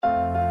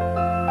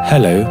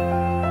Hello,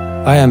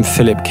 I am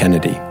Philip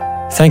Kennedy.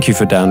 Thank you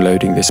for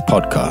downloading this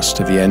podcast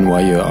of the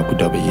NYU Abu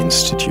Dhabi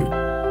Institute.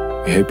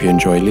 We hope you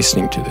enjoy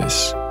listening to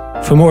this.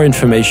 For more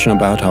information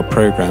about our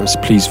programs,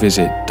 please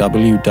visit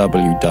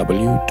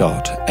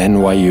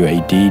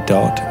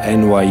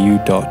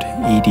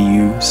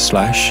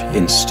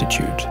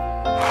www.nyu.nyu.edu/institute.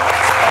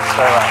 Thanks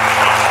very much.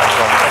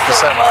 Thank you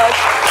so much.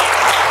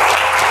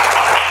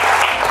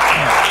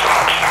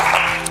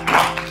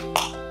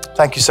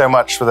 Thank you so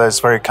much for those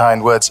very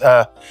kind words.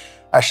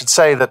 I should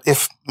say that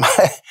if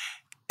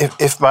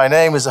my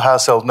name is a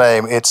household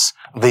name, it's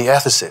the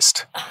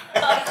ethicist.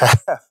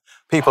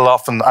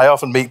 I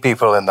often meet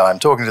people and I'm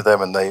talking to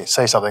them and they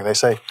say something. They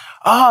say,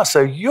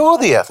 so you're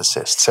the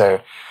ethicist. So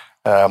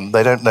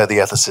they don't know the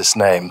ethicist's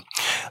name.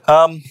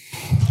 Well,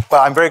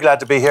 I'm very glad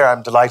to be here.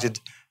 I'm delighted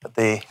at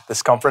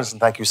this conference,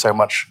 and thank you so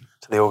much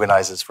to the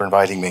organizers for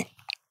inviting me.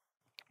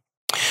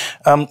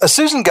 As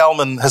Susan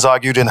Gellman has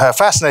argued in her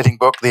fascinating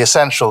book, The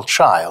Essential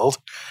Child,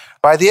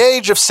 by the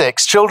age of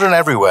 6, children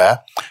everywhere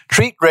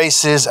treat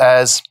races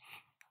as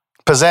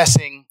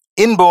possessing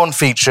inborn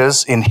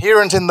features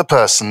inherent in the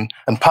person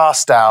and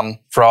passed down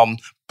from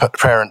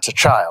parent to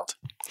child.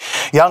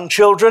 Young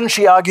children,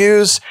 she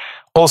argues,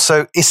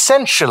 also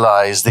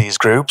essentialize these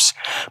groups,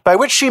 by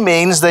which she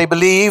means they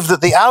believe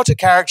that the outer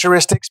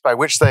characteristics by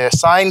which they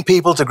assign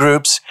people to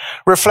groups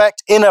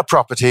reflect inner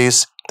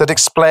properties that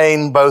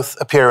explain both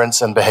appearance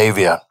and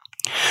behavior.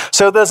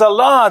 So there's a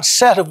large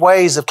set of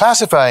ways of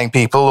classifying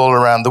people all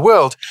around the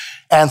world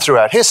and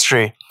throughout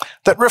history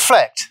that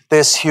reflect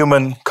this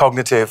human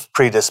cognitive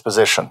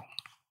predisposition.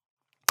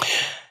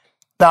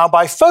 Now,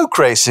 by folk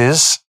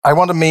races, I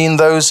want to mean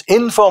those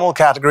informal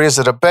categories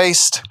that are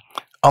based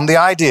on the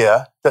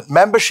idea that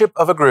membership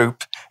of a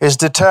group is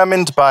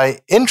determined by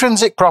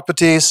intrinsic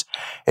properties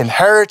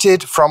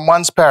inherited from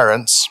one's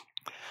parents,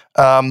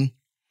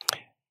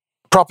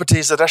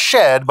 properties that are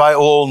shared by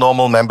all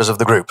normal members of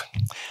the group.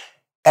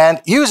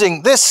 And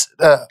using this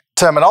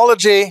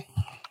terminology,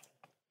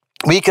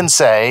 we can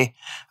say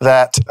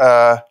that...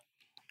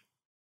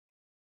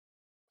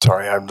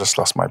 sorry, I've just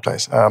lost my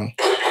place.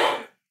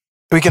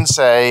 We can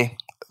say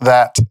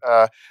that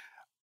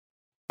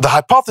the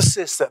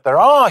hypothesis that there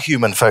are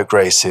human folk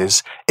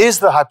races is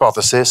the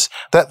hypothesis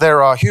that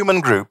there are human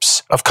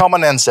groups of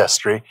common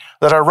ancestry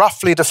that are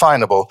roughly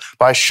definable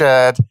by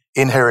shared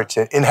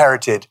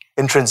inherited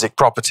intrinsic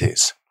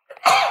properties.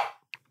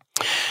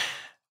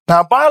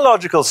 Now,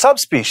 biological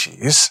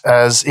subspecies,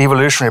 as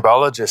evolutionary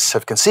biologists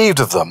have conceived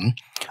of them,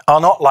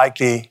 are not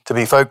likely to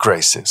be folk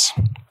races.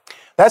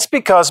 That's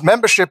because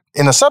membership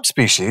in a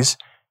subspecies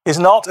is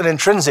not an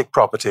intrinsic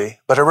property,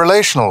 but a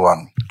relational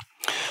one.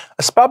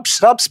 A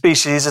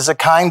subspecies is a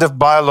kind of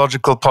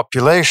biological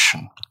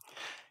population.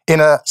 In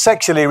a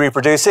sexually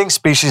reproducing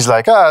species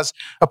like ours,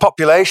 a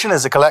population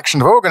is a collection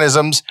of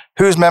organisms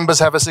whose members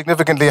have a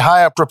significantly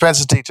higher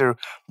propensity to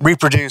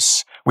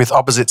reproduce with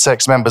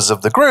opposite-sex members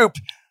of the group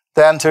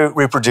than to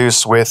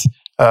reproduce with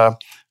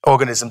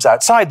organisms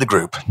outside the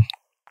group.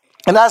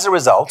 And as a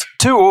result,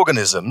 two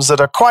organisms that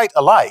are quite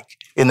alike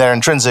in their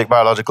intrinsic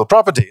biological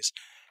properties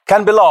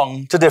can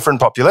belong to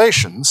different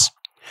populations,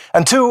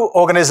 and two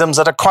organisms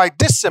that are quite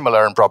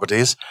dissimilar in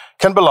properties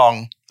can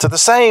belong to the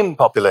same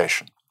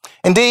population.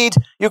 Indeed,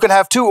 you can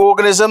have two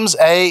organisms,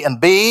 A and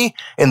B,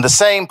 in the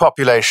same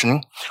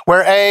population,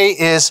 where A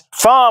is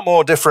far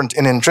more different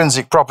in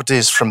intrinsic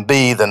properties from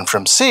B than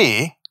from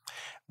C,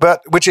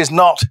 but which is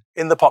not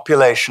in the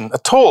population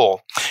at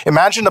all.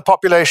 Imagine a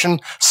population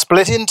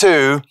split in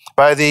two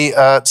by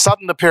the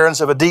sudden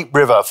appearance of a deep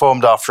river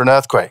formed after an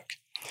earthquake.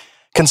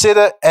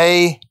 Consider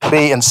A,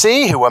 B, and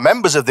C, who were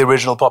members of the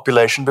original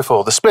population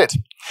before the split.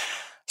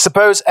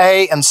 Suppose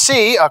A and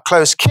C are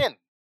close kin,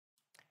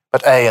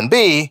 but A and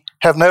B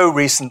have no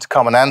recent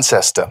common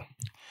ancestor.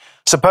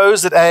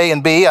 Suppose that A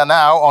and B are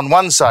now on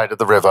one side of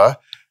the river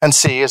and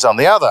C is on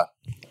the other.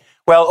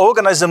 Well,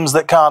 organisms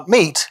that can't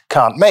meet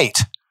can't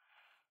mate.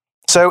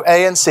 So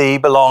A and C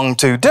belong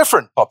to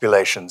different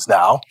populations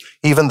now,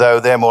 even though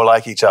they're more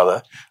like each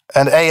other,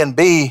 and A and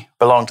B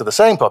belong to the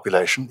same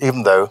population,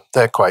 even though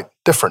they're quite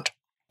different.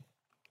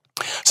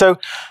 So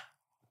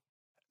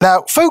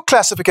now, folk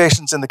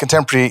classifications in the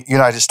contemporary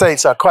United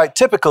States are quite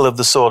typical of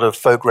the sort of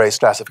folk race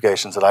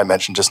classifications that I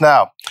mentioned just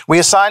now. We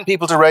assign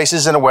people to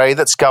races in a way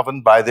that's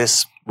governed by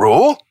this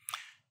rule.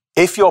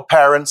 If your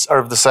parents are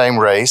of the same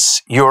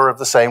race, you're of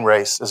the same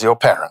race as your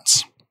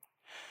parents.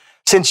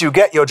 Since you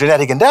get your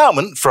genetic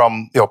endowment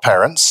from your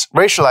parents,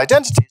 racial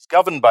identities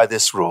governed by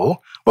this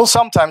rule will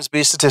sometimes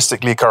be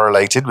statistically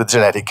correlated with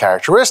genetic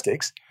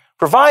characteristics,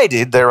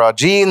 provided there are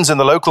genes in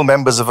the local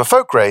members of a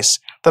folk race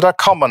that are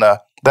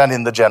commoner than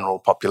in the general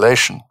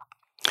population.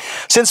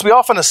 Since we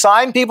often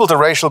assign people to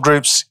racial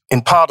groups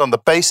in part on the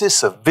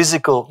basis of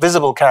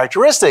visible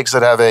characteristics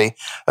that have a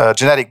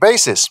genetic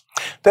basis,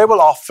 there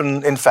will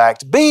often, in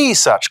fact, be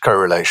such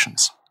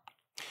correlations.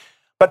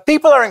 But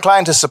people are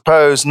inclined to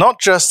suppose not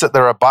just that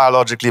there are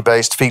biologically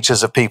based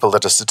features of people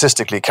that are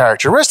statistically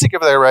characteristic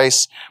of their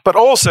race, but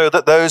also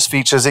that those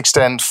features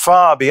extend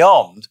far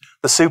beyond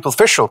the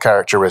superficial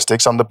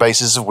characteristics on the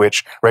basis of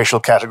which racial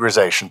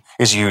categorization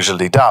is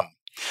usually done.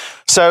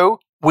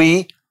 So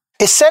we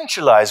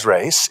essentialize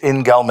race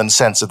in Gellman's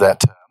sense of that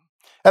term,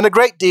 and a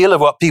great deal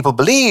of what people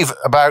believe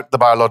about the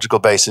biological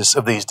basis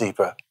of these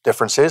deeper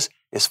differences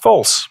is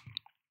false.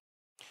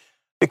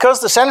 Because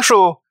the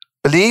central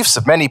beliefs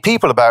of many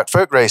people about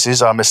folk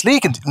races are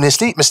mistaken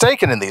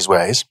in these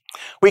ways,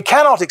 we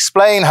cannot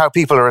explain how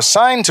people are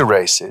assigned to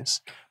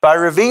races by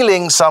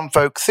revealing some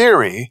folk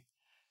theory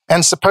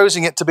and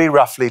supposing it to be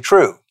roughly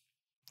true.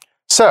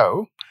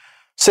 So,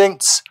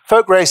 since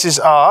folk races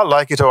are,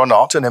 like it or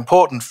not, an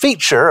important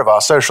feature of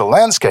our social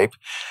landscape,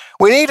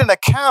 we need an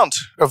account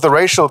of the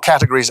racial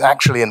categories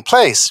actually in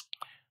place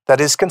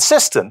that is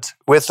consistent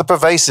with the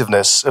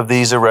pervasiveness of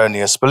these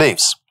erroneous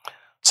beliefs.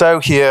 So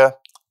here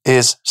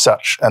is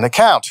such an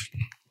account.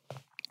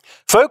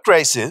 Folk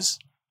races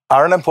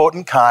are an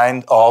important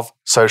kind of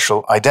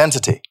social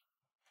identity.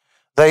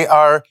 They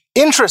are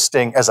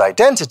interesting as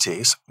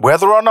identities,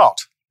 whether or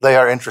not they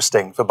are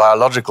interesting for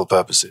biological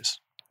purposes.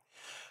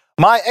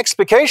 My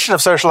explication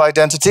of social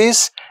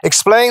identities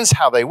explains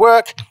how they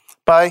work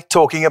by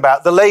talking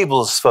about the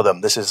labels for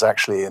them. This is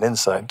actually an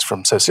insight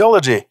from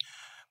sociology.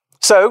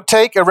 So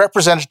take a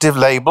representative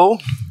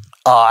label,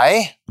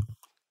 I,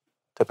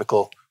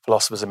 typical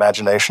philosopher's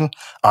imagination,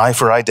 I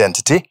for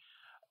identity,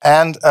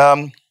 and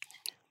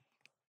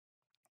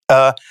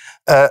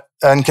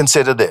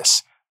consider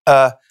this.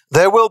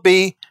 There will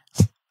be,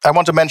 I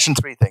want to mention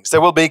three things.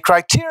 There will be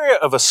criteria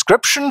of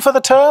ascription for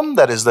the term,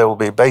 that is, there will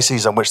be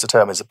bases on which the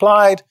term is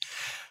applied.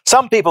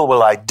 Some people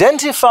will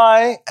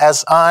identify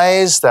as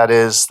I's, that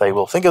is, they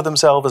will think of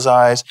themselves as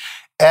I's,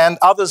 and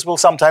others will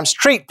sometimes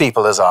treat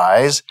people as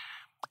I's.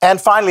 And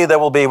finally, there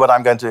will be what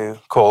I'm going to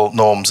call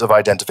norms of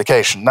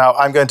identification. Now,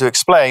 I'm going to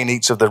explain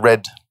each of the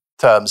red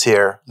terms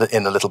here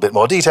in a little bit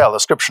more detail: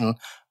 ascription,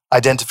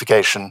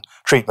 identification,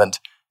 treatment,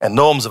 and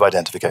norms of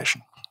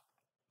identification.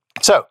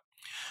 So,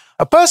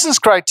 a person's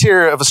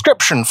criteria of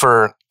ascription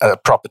for a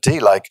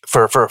property, like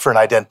for an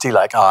identity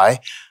like I,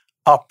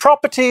 are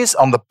properties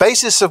on the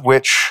basis of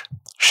which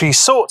she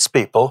sorts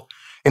people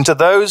into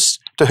those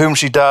to whom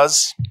she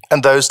does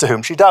and those to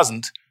whom she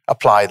doesn't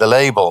apply the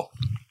label.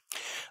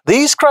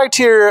 These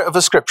criteria of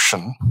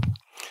ascription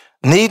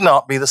need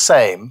not be the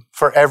same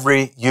for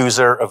every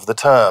user of the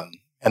term,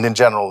 and in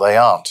general they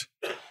aren't.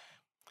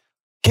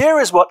 Here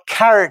is what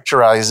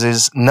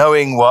characterizes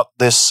knowing what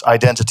this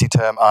identity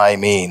term I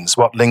means,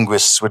 what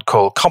linguists would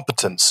call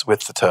competence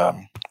with the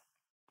term.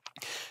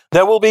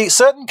 There will be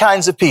certain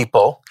kinds of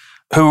people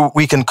who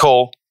we can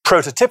call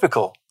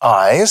prototypical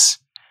I's,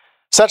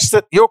 such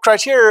that your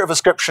criteria of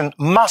ascription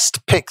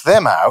must pick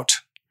them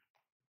out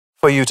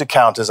for you to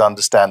count as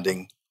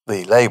understanding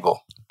the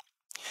label.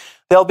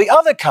 There'll be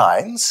other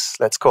kinds,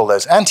 let's call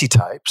those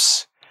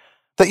antitypes,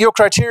 that your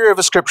criteria of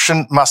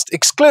ascription must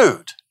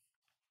exclude.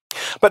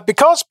 But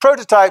because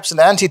prototypes and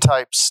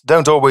antitypes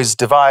don't always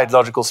divide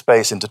logical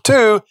space into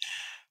two,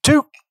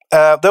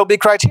 there'll be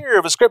criteria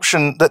of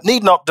ascription that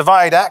need not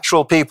divide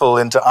actual people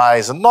into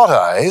I's and not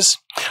I's.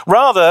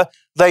 Rather,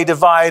 they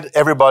divide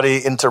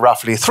everybody into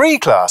roughly three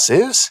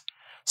classes.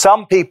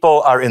 Some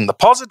people are in the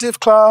positive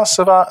class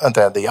and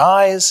they're the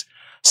I's.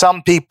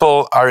 Some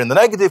people are in the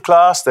negative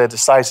class, they're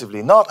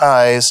decisively not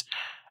I's,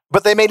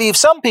 but they may leave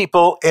some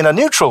people in a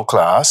neutral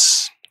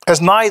class as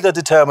neither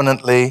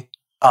determinantly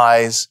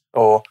I's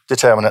or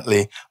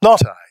determinantly not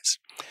I's.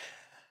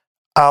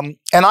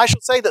 And I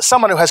should say that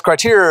someone who has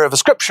criteria of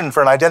ascription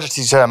for an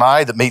identity term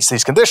I that meets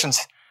these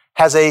conditions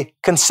has a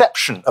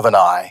conception of an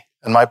I.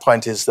 And my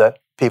point is that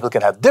people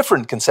can have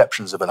different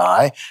conceptions of an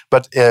I,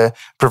 but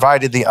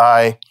provided they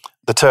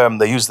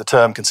use the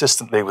term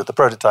consistently with the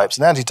prototypes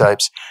and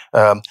antitypes,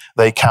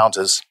 they count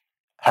as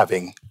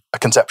having a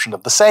conception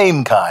of the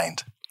same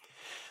kind.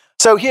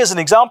 So here's an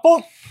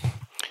example.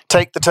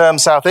 Take the term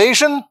South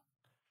Asian,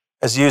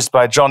 as used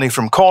by Johnny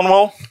from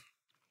Cornwall.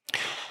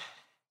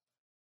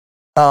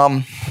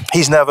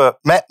 He's never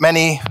met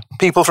many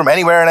people from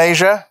anywhere in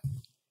Asia,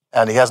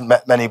 and he hasn't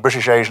met many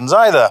British Asians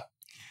either.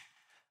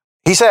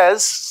 He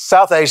says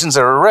South Asians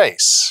are a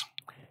race,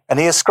 and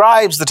he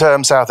ascribes the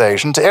term South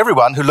Asian to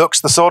everyone who looks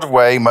the sort of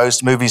way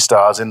most movie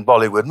stars in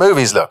Bollywood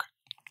movies look.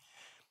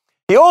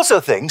 He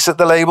also thinks that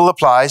the label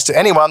applies to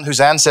anyone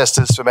whose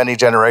ancestors for many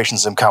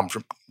generations have come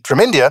from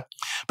India,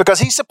 because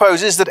he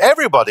supposes that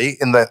everybody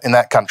in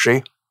that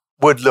country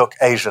would look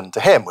Asian to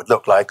him, would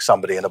look like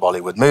somebody in a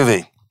Bollywood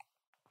movie.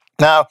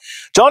 Now,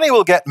 Johnny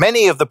will get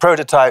many of the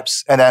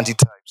prototypes and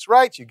antitypes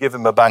right. You give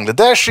him a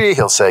Bangladeshi,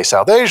 he'll say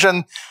South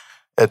Asian.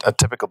 A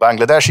typical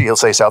Bangladeshi, he'll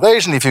say South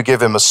Asian. If you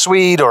give him a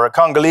Swede or a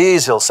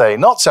Congolese, he'll say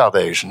not South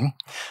Asian.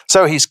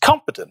 So he's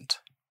competent.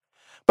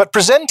 But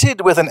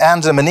presented with an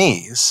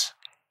Andamanese,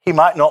 he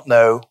might not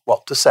know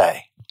what to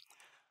say.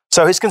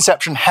 So his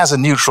conception has a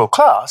neutral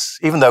class,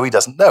 even though he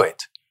doesn't know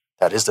it.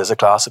 That is, there's a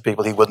class of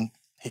people he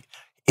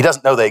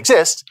doesn't know they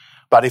exist,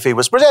 but if he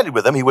was presented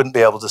with them, he wouldn't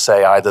be able to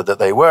say either that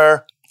they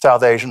were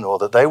South Asian or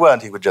that they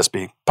weren't. He would just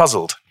be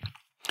puzzled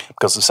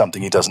because of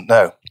something he doesn't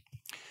know.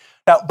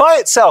 Now, by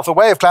itself, a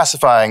way of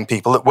classifying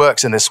people that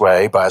works in this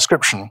way, by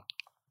ascription,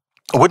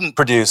 wouldn't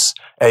produce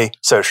a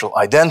social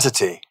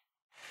identity.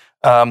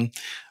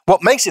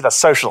 What makes it a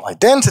social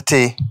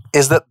identity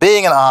is that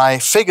being an I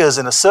figures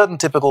in a certain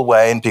typical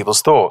way in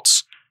people's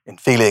thoughts, in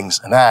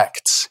feelings and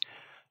acts.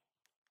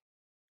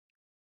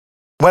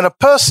 When a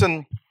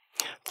person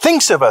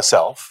thinks of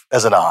herself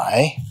as an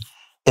I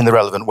in the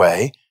relevant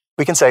way,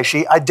 we can say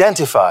she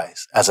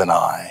identifies as an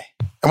I.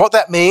 And what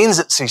that means is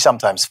that she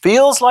sometimes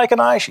feels like an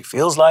I, she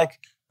feels like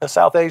a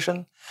South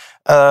Asian,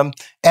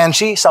 and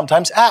she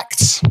sometimes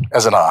acts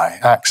as an I,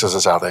 acts as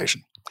a South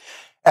Asian.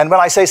 And when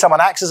I say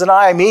someone acts as an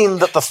I mean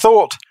that the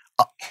thought,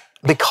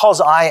 because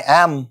I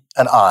am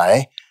an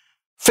I,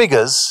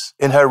 figures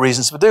in her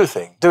reasons for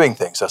doing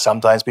things. So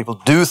sometimes people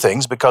do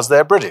things because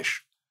they're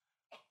British,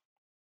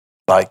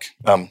 like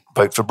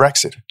vote for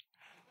Brexit.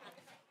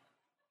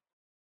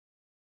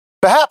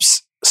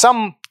 Perhaps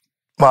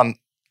someone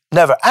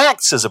never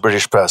acts as a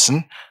British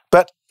person,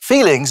 but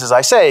feelings, as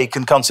I say,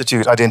 can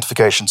constitute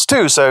identifications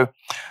too. So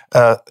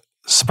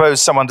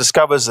suppose someone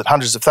discovers that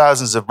hundreds of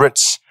thousands of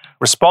Brits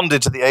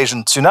responded to the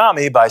Asian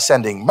tsunami by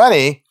sending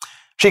money,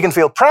 she can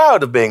feel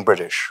proud of being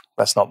British.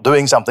 That's not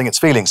doing something, it's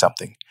feeling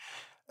something.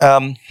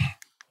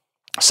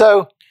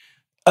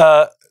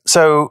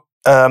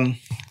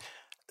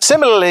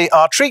 Similarly,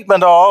 our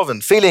treatment of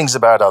and feelings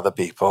about other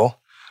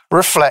people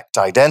reflect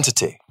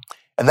identity.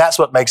 And that's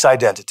what makes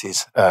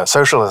identities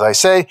social, as I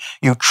say.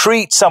 You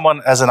treat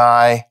someone as an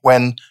I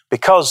when,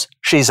 because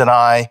she's an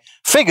I,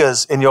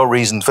 figures in your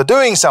reason for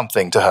doing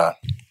something to her.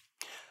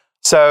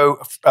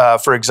 So,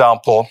 for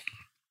example,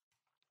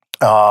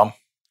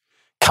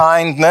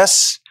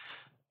 kindness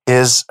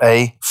is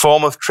a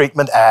form of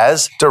treatment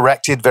as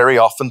directed very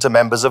often to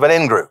members of an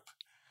in-group.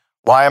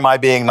 Why am I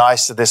being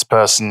nice to this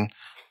person?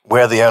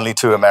 We're the only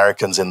two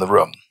Americans in the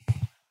room.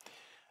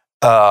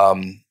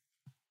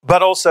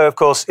 But also, of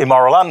course,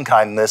 immoral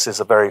unkindness is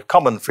a very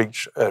common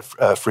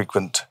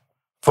frequent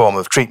form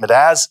of treatment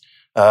as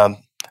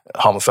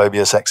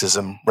homophobia,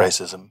 sexism,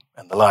 racism,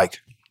 and the like.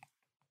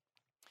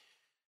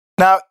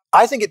 Now,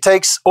 I think it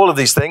takes all of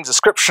these things,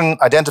 ascription,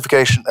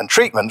 identification, and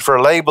treatment, for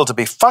a label to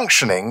be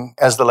functioning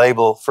as the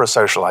label for a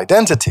social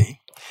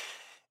identity.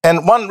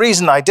 And one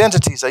reason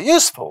identities are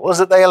useful is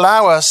that they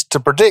allow us to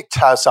predict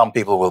how some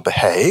people will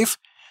behave.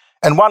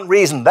 And one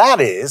reason that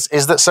is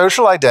that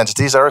social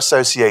identities are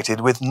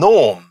associated with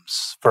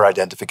norms for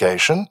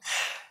identification.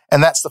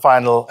 And that's the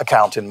final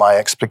account in my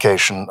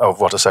explication of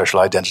what a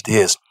social identity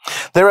is.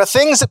 There are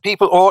things that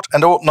people ought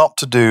and ought not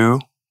to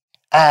do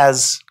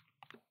as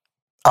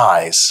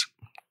I's.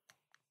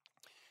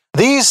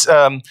 This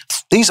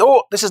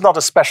is not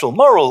a special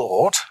moral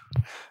ought.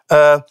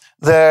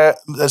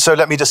 So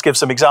let me just give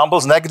some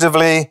examples.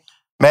 Negatively,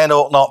 men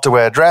ought not to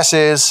wear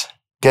dresses.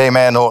 Gay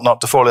men ought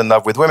not to fall in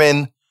love with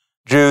women.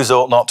 Jews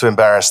ought not to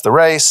embarrass the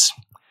race.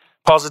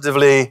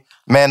 Positively,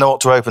 men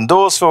ought to open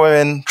doors for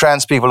women.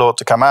 Trans people ought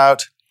to come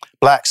out.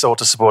 Blacks ought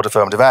to support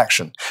affirmative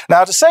action.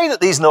 Now, to say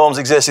that these norms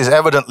exist is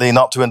evidently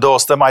not to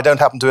endorse them. I don't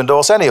happen to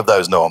endorse any of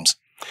those norms.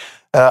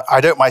 I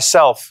don't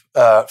myself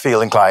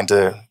feel inclined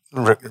to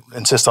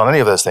insist on any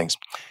of those things.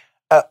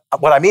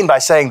 What I mean by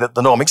saying that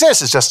the norm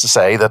exists is just to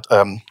say that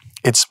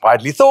it's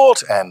widely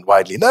thought and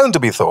widely known to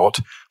be thought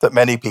that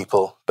many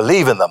people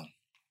believe in them.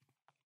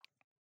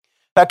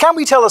 Now, can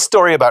we tell a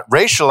story about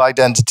racial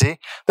identity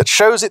that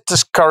shows it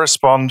to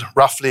correspond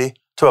roughly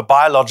to a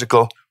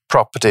biological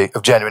property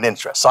of genuine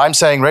interest? So I'm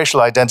saying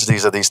racial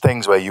identities are these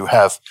things where you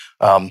have,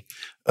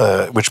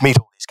 which meet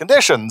all these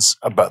conditions,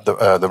 but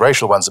the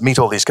racial ones that meet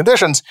all these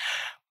conditions.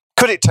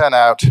 Could it turn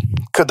out,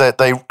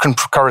 they can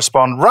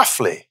correspond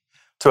roughly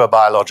to a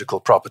biological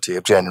property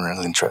of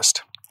genuine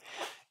interest?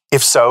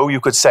 If so, you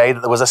could say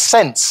that there was a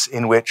sense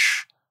in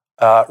which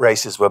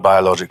races were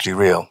biologically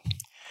real.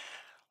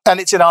 And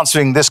it's in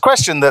answering this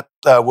question that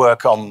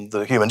work on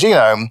the human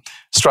genome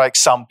strikes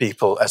some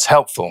people as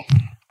helpful.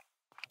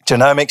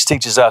 Genomics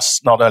teaches us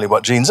not only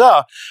what genes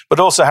are, but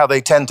also how they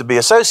tend to be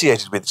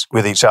associated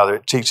with each other.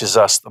 It teaches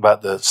us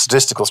about the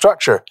statistical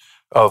structure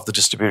of the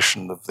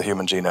distribution of the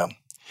human genome.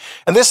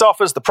 And this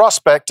offers the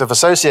prospect of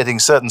associating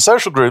certain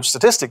social groups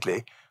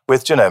statistically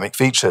with genomic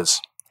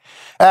features.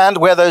 And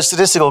where those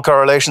statistical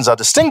correlations are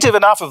distinctive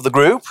enough of the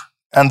group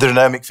and the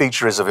genomic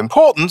feature is of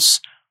importance,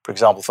 for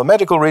example, for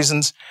medical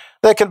reasons,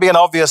 there can be an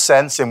obvious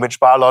sense in which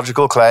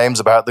biological claims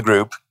about the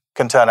group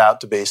can turn out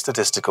to be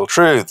statistical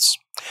truths.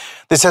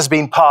 This has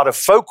been part of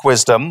folk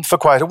wisdom for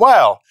quite a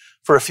while,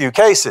 for a few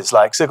cases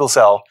like sickle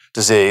cell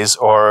disease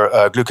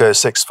or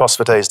glucose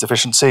 6-phosphatase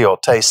deficiency or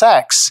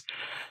Tay-Sachs,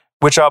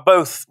 which are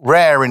both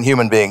rare in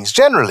human beings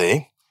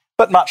generally,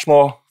 but much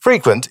more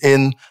frequent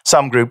in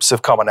some groups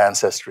of common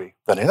ancestry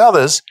than in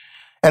others,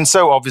 and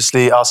so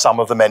obviously are some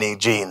of the many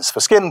genes for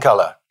skin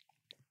color,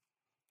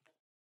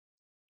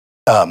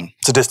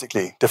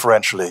 statistically,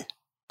 differentially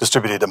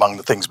distributed among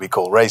the things we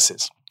call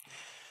races.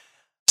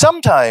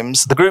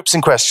 Sometimes the groups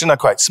in question are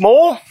quite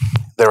small.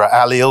 There are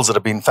alleles that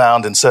have been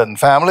found in certain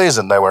families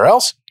and nowhere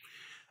else.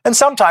 and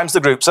sometimes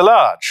the groups are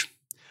large.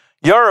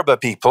 Yoruba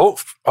people,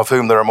 of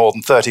whom there are more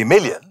than 30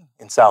 million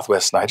in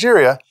southwest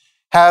Nigeria,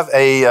 have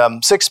a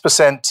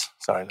 6%,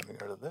 sorry, let me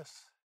get rid of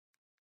this,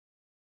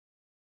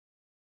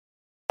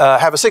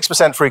 have a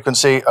 6%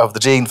 frequency of the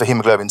gene for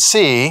hemoglobin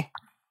C,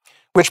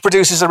 which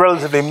produces a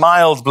relatively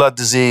mild blood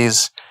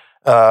disease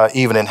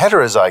even in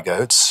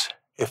heterozygotes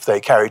if they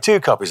carry 2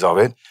 copies of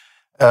it.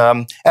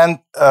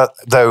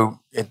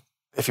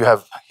 If you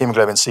have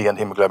hemoglobin C and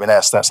hemoglobin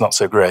S, that's not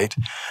so great.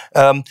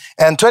 And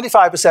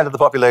 25% of the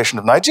population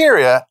of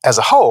Nigeria as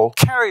a whole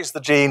carries the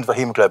gene for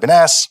hemoglobin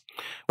S,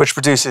 which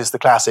produces the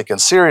classic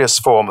and serious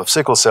form of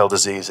sickle cell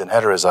disease in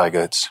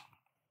heterozygotes.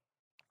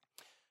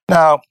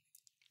 Now,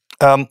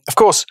 of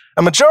course,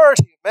 a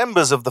majority of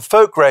members of the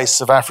folk race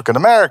of African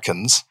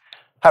Americans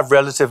have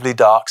relatively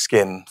dark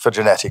skin for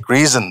genetic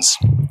reasons.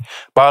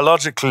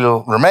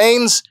 Biological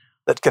remains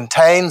that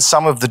contain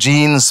some of the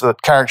genes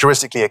that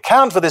characteristically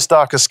account for this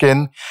darker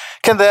skin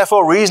can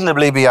therefore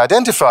reasonably be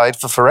identified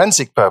for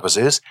forensic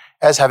purposes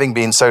as having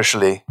been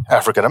socially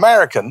African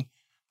American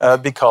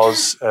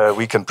because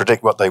we can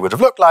predict what they would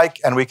have looked like,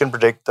 and we can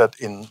predict that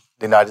in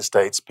the United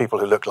States, people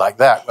who look like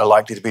that are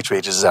likely to be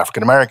treated as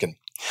African American.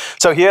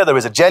 So here there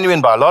is a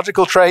genuine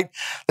biological trait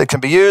that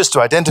can be used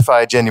to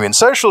identify a genuine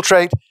social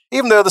trait,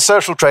 even though the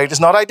social trait is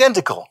not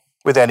identical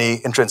with any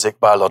intrinsic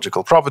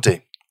biological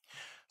property.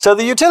 So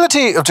the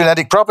utility of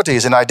genetic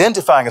properties in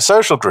identifying a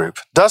social group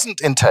doesn't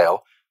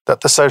entail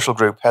that the social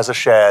group has a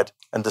shared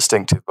and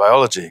distinctive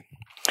biology.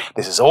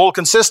 This is all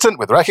consistent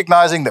with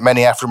recognizing that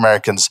many African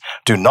Americans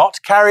do not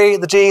carry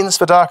the genes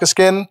for darker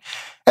skin,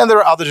 and there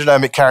are other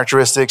genomic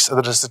characteristics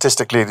that are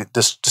statistically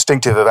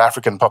distinctive of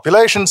African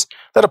populations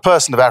that a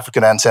person of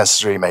African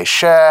ancestry may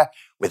share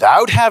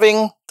without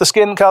having the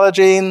skin color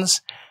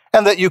genes,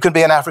 and that you can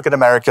be an African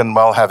American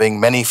while having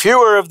many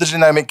fewer of the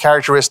genomic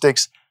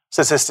characteristics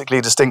statistically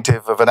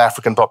distinctive of an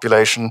African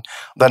population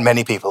than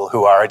many people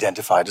who are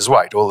identified as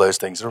white. All those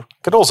things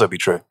could also be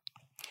true.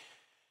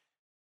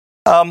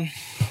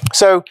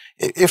 So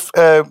if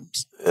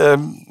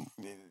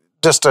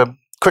just a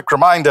quick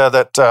reminder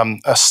that a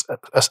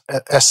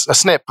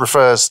SNP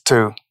refers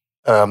to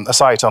a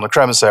site on a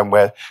chromosome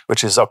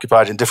which is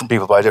occupied in different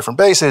people by different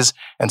bases,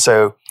 and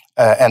so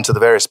enter the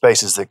various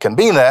bases that can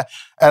be there.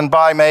 And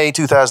by May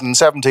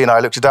 2017, I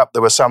looked it up,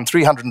 there were some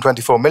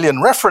 324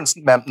 million reference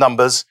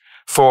numbers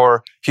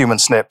for human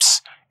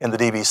SNPs in the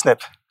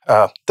DB-SNP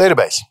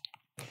database.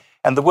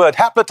 And the word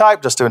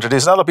haplotype, just to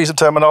introduce another piece of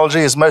terminology,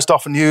 is most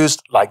often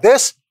used like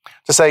this.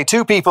 To say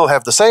 2 people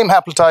have the same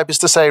haplotype is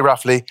to say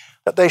roughly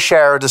that they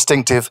share a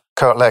distinctive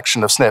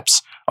collection of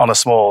SNPs on a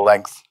small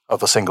length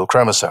of a single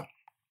chromosome.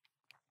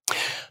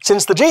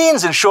 Since the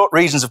genes in short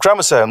regions of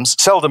chromosomes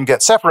seldom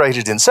get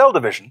separated in cell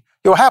division,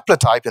 your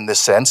haplotype in this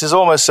sense is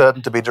almost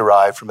certain to be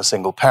derived from a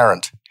single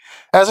parent.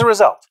 As a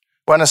result,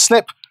 when a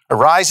SNP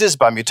arises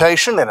by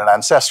mutation in an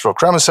ancestral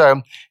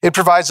chromosome, it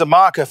provides a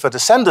marker for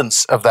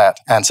descendants of that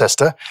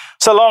ancestor,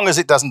 so long as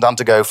it doesn't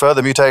undergo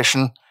further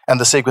mutation and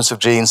the sequence of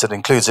genes that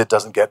includes it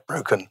doesn't get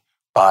broken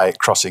by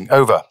crossing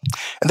over.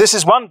 And this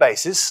is one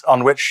basis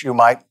on which you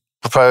might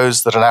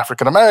propose that an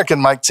African American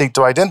might seek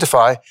to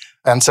identify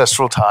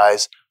ancestral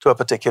ties to a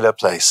particular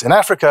place in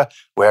Africa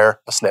where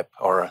a SNP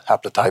or a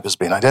haplotype has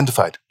been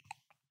identified.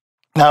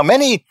 Now,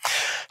 many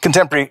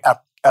contemporary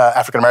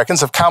African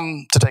Americans have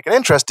come to take an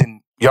interest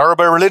in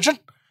Yoruba religion,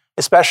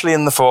 especially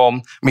in the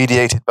form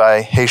mediated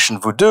by Haitian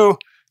voodoo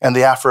and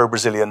the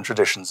Afro-Brazilian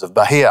traditions of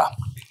Bahia.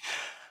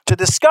 To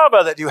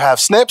discover that you have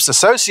SNPs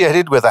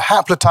associated with a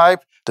haplotype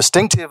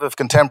distinctive of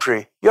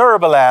contemporary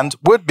Yoruba land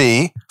would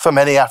be, for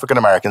many African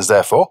Americans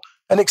therefore,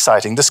 an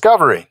exciting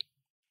discovery.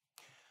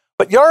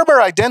 But Yoruba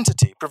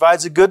identity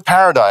provides a good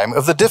paradigm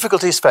of the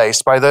difficulties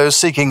faced by those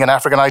seeking an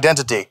African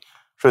identity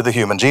through the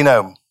Human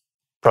Genome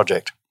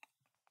Project.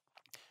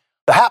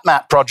 The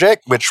HapMap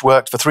project, which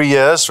worked for 3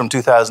 years from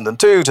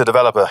 2002 to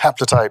develop a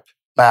haplotype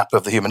map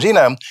of the human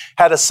genome,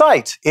 had a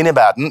site in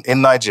Ibadan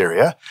in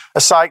Nigeria,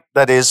 a city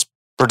that is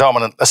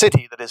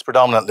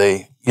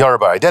predominantly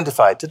Yoruba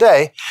identified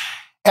today,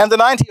 and the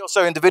 90 or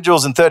so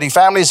individuals and 30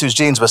 families whose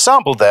genes were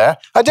sampled there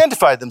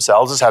identified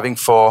themselves as having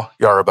 4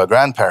 Yoruba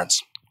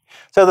grandparents.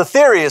 So the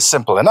theory is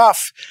simple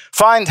enough.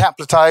 Find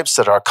haplotypes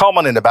that are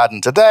common in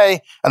Ibadan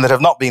today and that have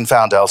not been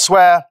found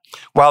elsewhere.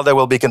 While there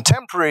will be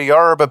contemporary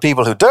Yoruba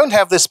people who don't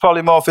have this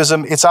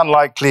polymorphism, it's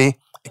unlikely,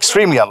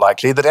 extremely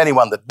unlikely, that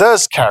anyone that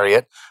does carry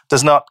it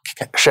does not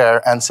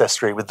share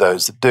ancestry with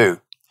those that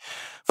do.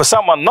 For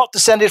someone not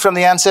descended from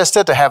the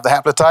ancestor to have the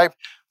haplotype,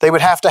 they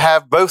would have to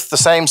have both the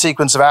same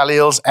sequence of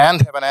alleles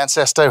and have an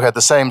ancestor who had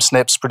the same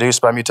SNPs produced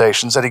by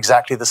mutations at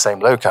exactly the same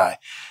loci.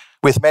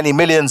 With many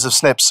millions of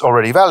SNPs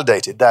already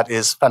validated, that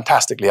is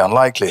fantastically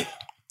unlikely.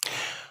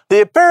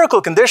 The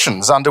empirical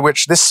conditions under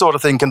which this sort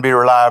of thing can be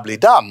reliably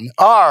done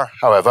are,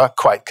 however,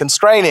 quite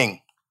constraining.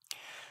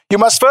 You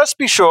must first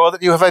be sure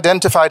that you have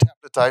identified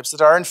haplotypes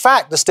that are in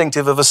fact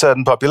distinctive of a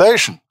certain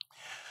population.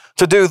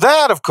 To do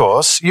that, of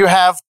course, you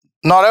have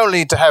not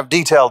only to have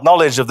detailed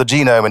knowledge of the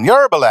genome in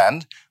Yoruba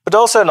land, but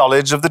also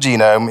knowledge of the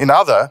genome in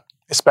other,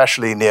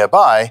 especially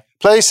nearby,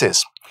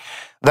 places.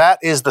 That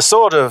is the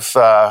sort of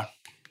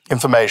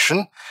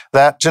information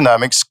that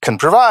genomics can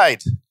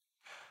provide.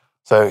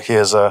 So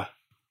here's a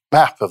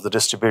map of the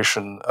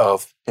distribution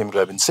of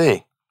hemoglobin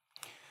C.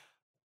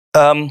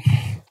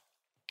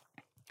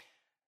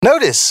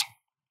 Notice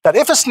that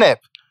if a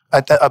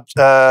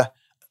SNP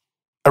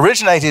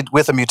originated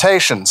with a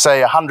mutation,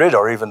 say 100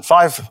 or even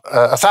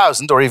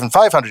 1,000 or even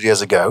 500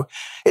 years ago,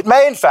 it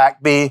may in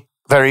fact be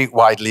very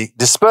widely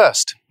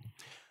dispersed.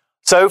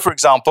 So, for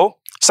example,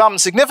 some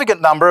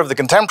significant number of the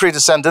contemporary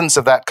descendants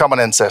of that common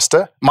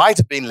ancestor might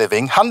have been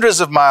living hundreds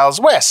of miles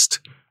west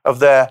of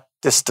their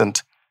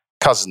distant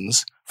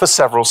cousins for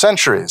several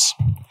centuries.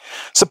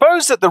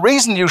 Suppose that the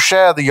reason you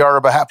share the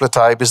Yoruba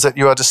haplotype is that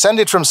you are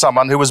descended from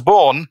someone who was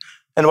born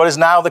in what is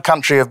now the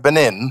country of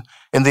Benin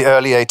in the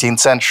early 18th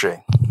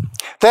century.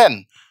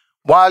 Then,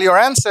 while your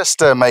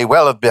ancestor may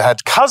well have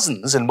had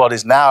cousins in what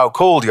is now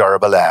called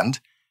Yoruba land,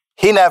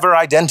 he never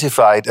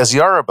identified as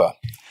Yoruba.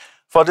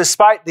 For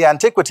despite the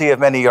antiquity of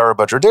many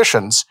Yoruba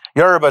traditions,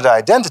 Yoruba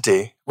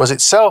identity was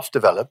itself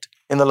developed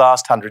in the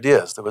last 100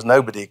 years. There was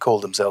nobody who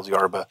called themselves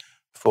Yoruba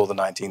before the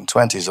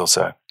 1920s or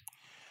so.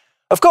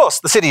 Of course,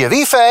 the city of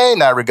Ife,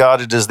 now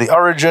regarded as the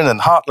origin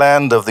and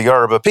heartland of the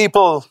Yoruba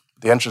people,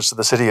 the entrance to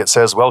the city, it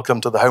says,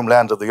 "Welcome to the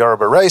homeland of the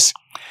Yoruba race,"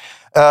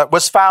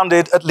 was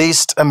founded at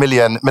least a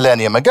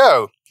millennium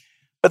ago.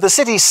 But the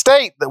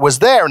city-state that was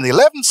there in the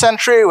 11th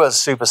century was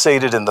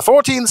superseded in the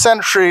 14th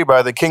century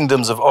by the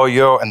kingdoms of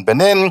Oyo and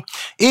Benin,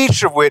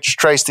 each of which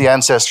traced the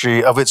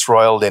ancestry of its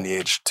royal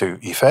lineage to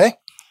Ife.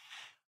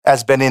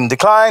 As Benin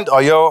declined,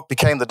 Oyo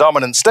became the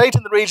dominant state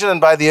in the region,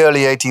 and by the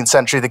early 18th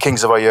century, the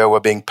kings of Oyo were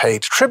being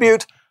paid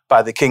tribute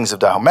by the kings of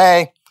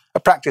Dahomey, a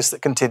practice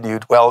that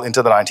continued well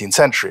into the 19th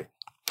century.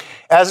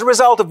 As a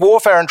result of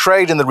warfare and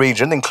trade in the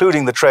region,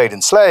 including the trade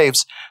in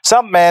slaves,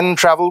 some men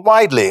traveled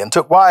widely and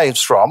took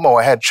wives from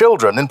or had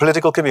children in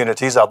political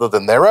communities other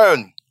than their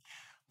own.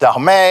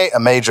 Dahomey, a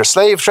major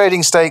slave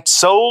trading state,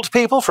 sold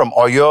people from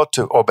Oyo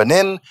or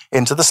Benin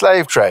into the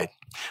slave trade.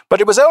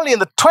 But it was only in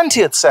the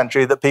 20th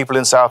century that people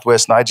in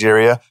southwest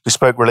Nigeria, who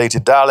spoke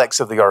related dialects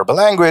of the Yoruba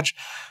language,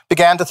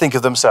 began to think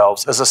of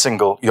themselves as a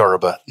single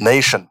Yoruba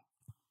nation.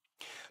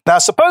 Now,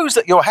 suppose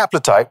that your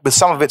haplotype, with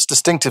some of its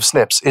distinctive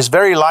SNPs, is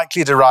very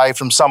likely derived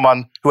from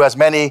someone who has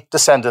many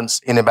descendants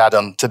in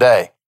Ibadan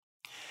today.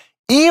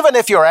 Even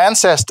if your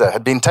ancestor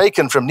had been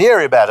taken from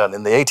near Ibadan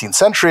in the 18th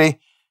century,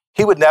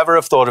 he would never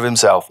have thought of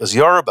himself as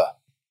Yoruba.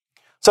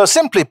 So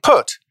simply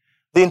put,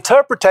 the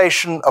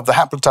interpretation of the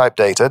haplotype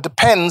data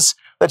depends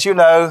that you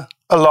know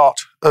a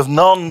lot of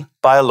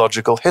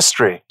non-biological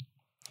history.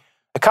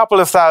 A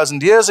couple of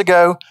thousand years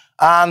ago,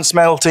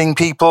 iron-smelting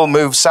people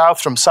moved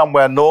south from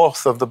somewhere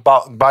north of the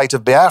Bight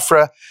of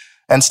Biafra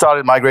and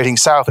started migrating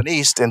south and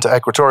east into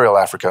equatorial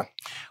Africa.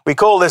 We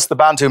call this the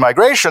Bantu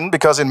migration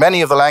because in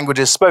many of the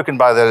languages spoken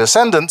by their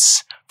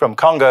descendants, from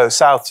Congo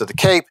south to the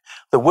Cape,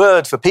 the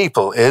word for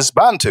people is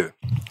Bantu.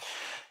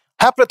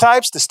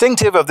 Haplotypes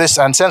distinctive of this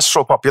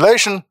ancestral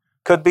population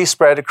could be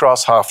spread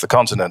across half the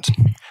continent.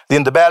 The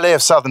Ndebele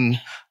of southern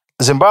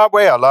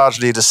Zimbabwe are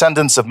largely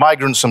descendants of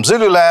migrants from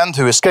Zululand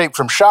who escaped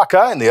from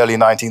Shaka in the early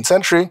 19th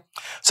century.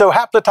 So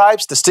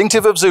haplotypes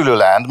distinctive of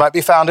Zululand might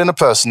be found in a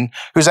person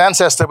whose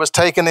ancestor was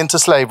taken into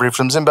slavery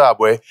from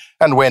Zimbabwe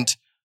and went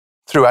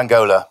through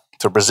Angola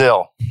to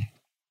Brazil,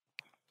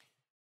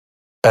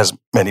 as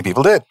many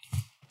people did.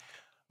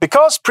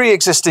 Because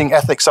pre-existing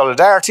ethnic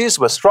solidarities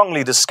were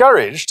strongly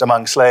discouraged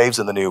among slaves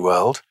in the New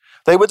World,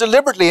 they were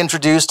deliberately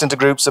introduced into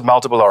groups of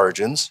multiple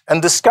origins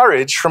and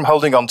discouraged from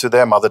holding on to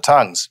their mother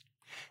tongues.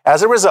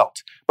 As a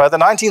result, by the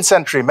 19th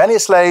century, many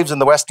slaves in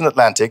the Western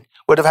Atlantic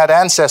would have had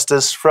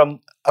ancestors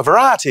from a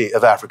variety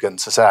of African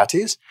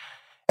societies.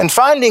 And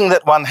finding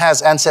that one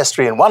has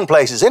ancestry in one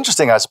place is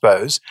interesting, I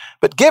suppose,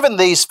 but given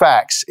these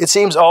facts, it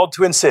seems odd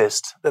to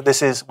insist that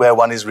this is where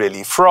one is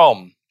really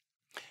from.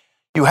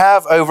 You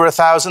have over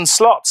 1,000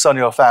 slots on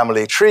your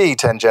family tree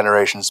 10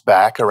 generations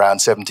back, around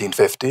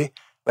 1750,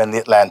 when the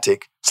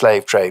Atlantic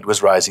slave trade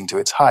was rising to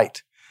its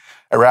height.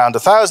 Around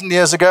 1,000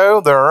 years ago,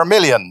 there are 1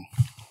 million.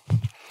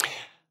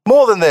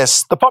 More than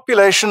this, the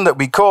population that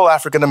we call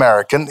African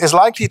American is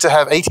likely to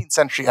have 18th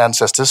century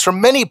ancestors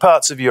from many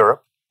parts of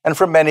Europe and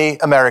from many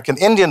American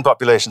Indian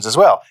populations as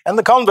well. And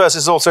the converse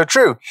is also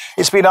true.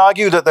 It's been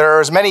argued that there are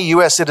as many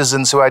US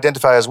citizens who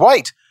identify as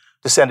white,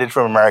 descended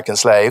from American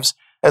slaves,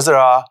 as there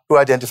are who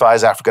identify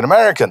as African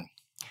American.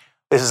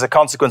 This is a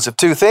consequence of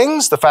two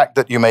things: the fact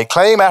that you may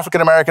claim African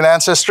American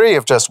ancestry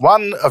if just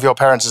one of your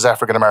parents is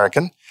African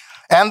American,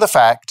 and the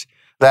fact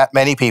that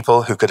many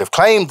people who could have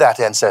claimed that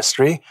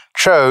ancestry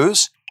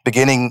chose,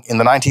 beginning in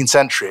the 19th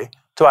century,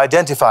 to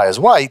identify as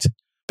white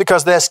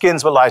because their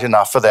skins were light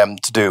enough for them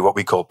to do what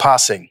we call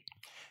passing.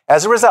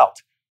 As a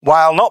result,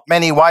 while not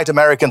many white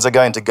Americans are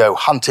going to go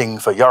hunting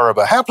for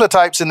Yoruba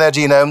haplotypes in their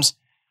genomes,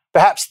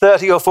 perhaps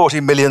 30 or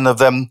 40 million of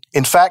them,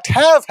 in fact,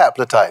 have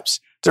haplotypes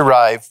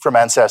derived from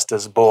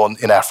ancestors born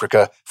in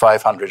Africa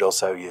 500 or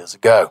so years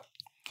ago.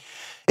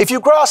 If you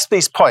grasp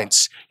these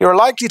points, you're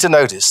likely to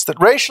notice that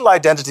racial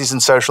identities in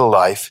social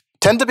life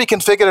tend to be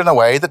configured in a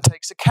way that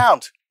takes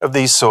account of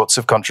these sorts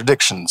of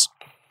contradictions.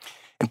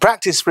 In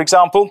practice, for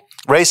example,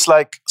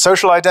 race-like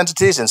social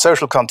identities in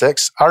social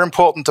contexts are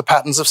important to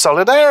patterns of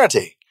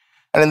solidarity.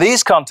 And in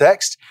these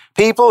contexts,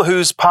 people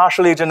whose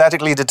partially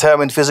genetically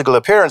determined physical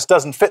appearance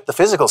doesn't fit the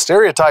physical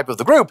stereotype of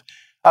the group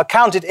are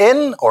counted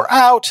in or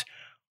out,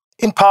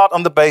 in part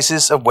on the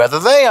basis of whether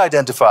they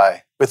identify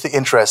with the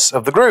interests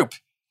of the group,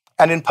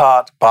 and in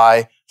part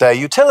by their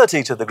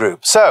utility to the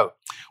group. So,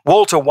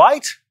 Walter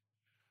White,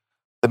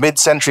 the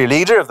mid-century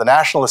leader of the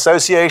National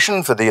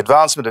Association for the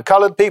Advancement of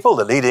Colored People,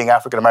 the leading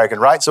African-American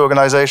rights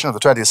organization of the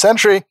 20th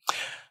century,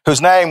 whose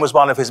name was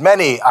one of his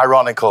many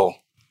ironical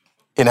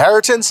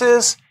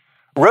inheritances,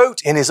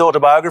 wrote in his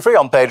autobiography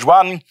on page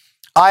 1,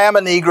 "I am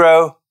a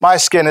Negro, my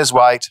skin is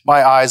white,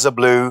 my eyes are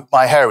blue,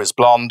 my hair is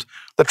blonde,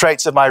 the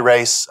traits of my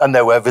race are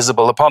nowhere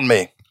visible upon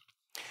me."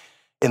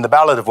 In the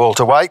Ballad of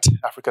Walter White,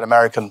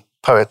 African-American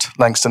poet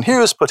Langston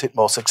Hughes put it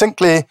more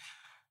succinctly,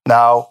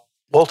 "Now,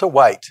 Walter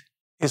White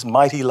is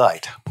mighty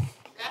light."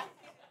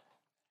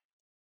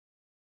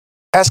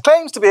 As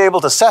claims to be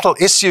able to settle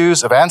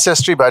issues of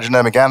ancestry by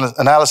genomic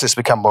analysis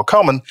become more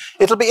common,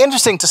 it'll be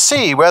interesting to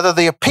see whether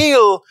the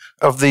appeal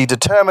of the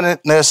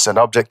determinateness and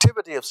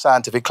objectivity of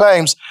scientific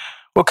claims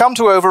will come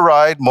to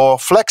override more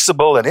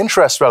flexible and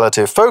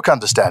interest-relative folk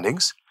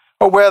understandings,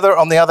 or whether,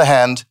 on the other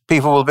hand,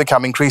 people will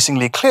become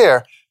increasingly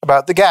clear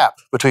about the gap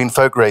between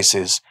folk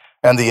races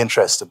and the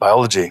interests of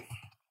biology.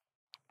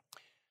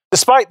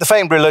 Despite the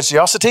famed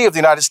religiosity of the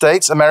United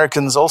States,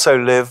 Americans also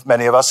live,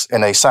 many of us,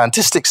 in a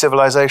scientistic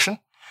civilization.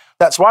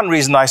 That's one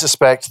reason I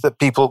suspect that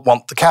people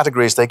want the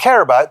categories they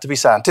care about to be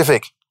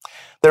scientific.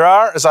 There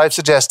are, as I've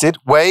suggested,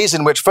 ways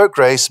in which folk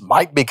race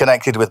might be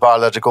connected with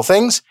biological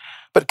things,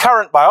 but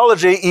current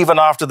biology, even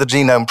after the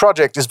Genome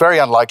Project, is very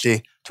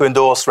unlikely to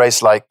endorse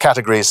race-like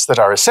categories that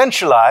are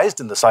essentialized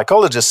in the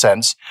psychologist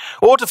sense,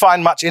 or to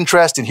find much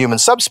interest in human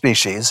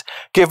subspecies,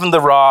 given the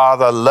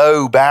rather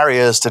low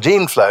barriers to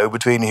gene flow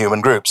between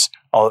human groups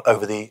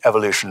over the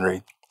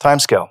evolutionary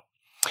timescale.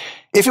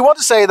 If you want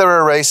to say there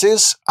are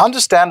races,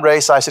 understand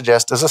race, I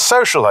suggest, as a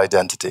social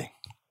identity.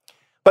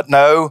 But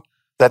know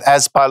that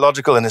as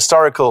biological and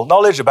historical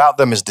knowledge about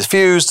them is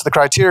diffused, the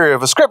criteria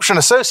of ascription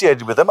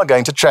associated with them are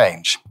going to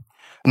change.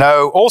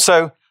 Know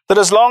also that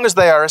as long as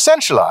they are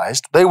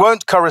essentialized, they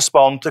won't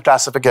correspond to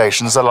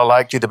classifications that are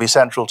likely to be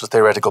central to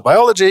theoretical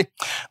biology,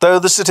 though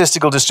the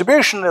statistical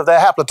distribution of their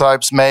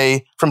haplotypes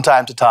may, from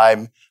time to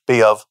time,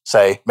 be of,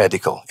 say,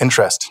 medical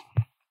interest.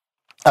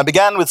 I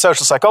began with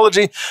social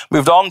psychology,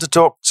 moved on to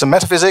talk some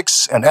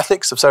metaphysics and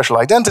ethics of social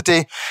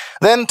identity,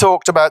 then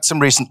talked about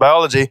some recent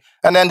biology,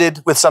 and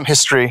ended with some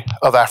history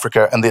of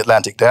Africa and the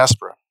Atlantic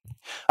diaspora.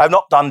 I've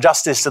not done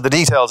justice to the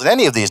details in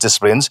any of these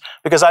disciplines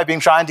because I've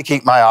been trying to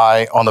keep my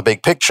eye on the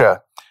big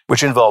picture,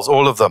 which involves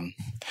all of them.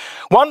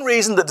 One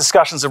reason that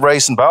discussions of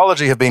race and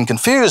biology have been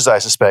confused, I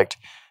suspect,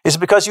 is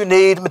because you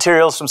need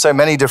materials from so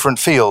many different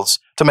fields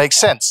to make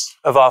sense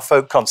of our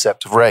folk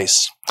concept of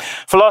race.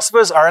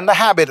 Philosophers are in the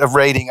habit of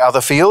raiding other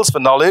fields for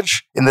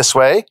knowledge in this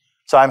way,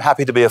 so I'm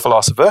happy to be a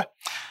philosopher.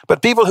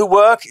 But people who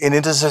work in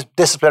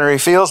interdisciplinary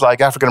fields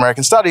like African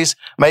American studies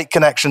make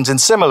connections in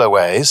similar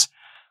ways,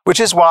 which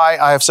is why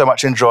I have so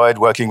much enjoyed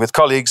working with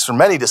colleagues from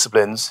many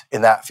disciplines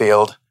in that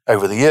field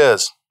over the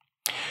years.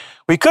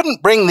 We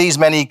couldn't bring these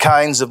many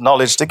kinds of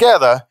knowledge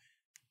together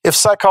if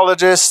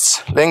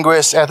psychologists,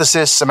 linguists,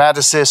 ethicists,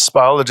 semanticists,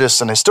 biologists,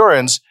 and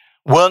historians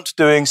weren't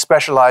doing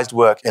specialized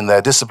work in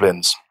their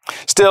disciplines.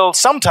 Still,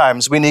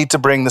 sometimes we need to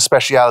bring the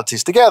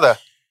specialities together,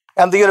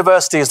 and the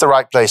university is the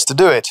right place to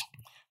do it.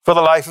 For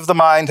the life of the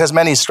mind has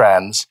many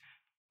strands.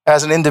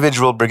 As an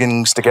individual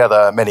brings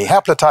together many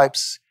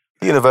haplotypes,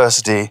 the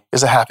university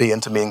is a happy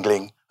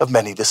intermingling of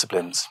many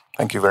disciplines.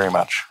 Thank you very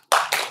much.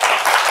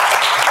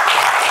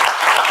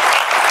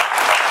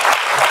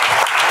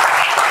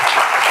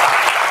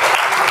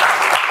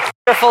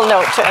 Wonderful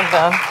note to end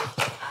on.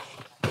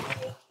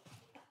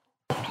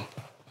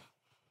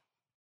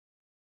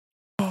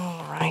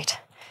 All right.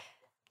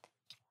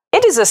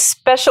 It is a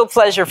special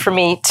pleasure for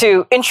me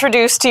to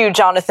introduce to you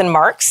Jonathan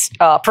Marks,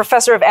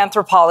 professor of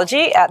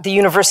anthropology at the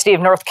University of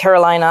North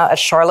Carolina at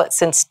Charlotte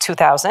since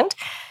 2000,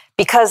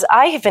 because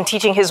I have been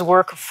teaching his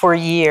work for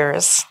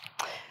years.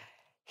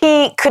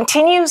 He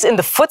continues in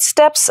the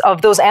footsteps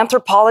of those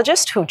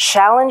anthropologists who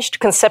challenged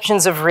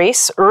conceptions of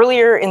race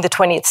earlier in the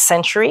 20th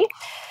century.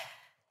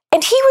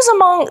 And he was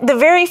among the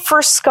very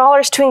first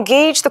scholars to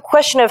engage the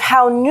question of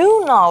how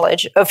new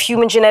knowledge of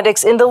human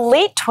genetics in the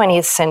late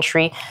 20th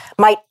century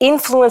might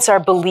influence our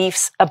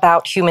beliefs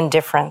about human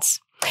difference.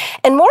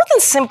 And more than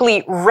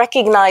simply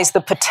recognize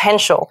the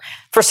potential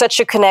for such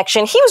a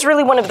connection, he was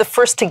really one of the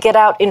first to get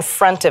out in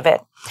front of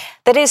it.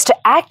 That is, to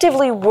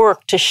actively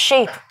work to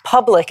shape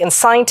public and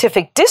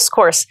scientific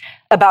discourse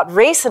about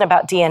race and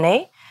about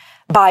DNA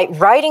by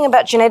writing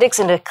about genetics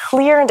in a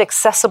clear and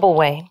accessible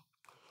way.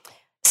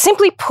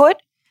 Simply put,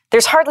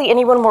 there's hardly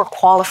anyone more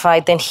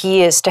qualified than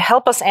he is to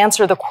help us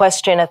answer the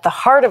question at the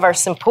heart of our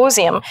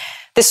symposium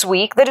this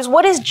week. That is,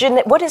 what is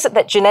it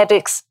that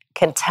genetics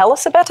can tell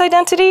us about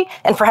identity?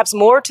 And perhaps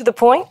more to the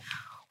point,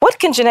 what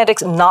can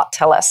genetics not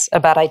tell us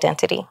about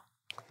identity?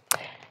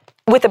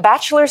 With a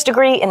bachelor's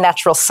degree in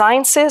natural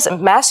sciences,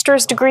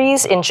 master's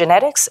degrees in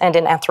genetics and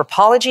in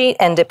anthropology,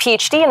 and a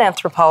PhD in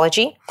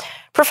anthropology,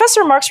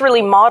 Professor Marks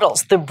really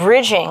models the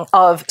bridging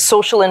of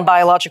social and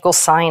biological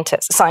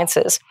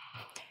sciences.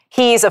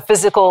 He's a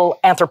physical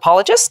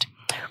anthropologist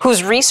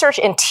whose research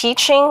and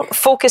teaching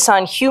focus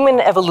on human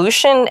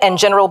evolution and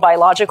general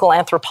biological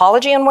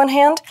anthropology on one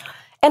hand,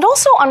 and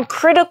also on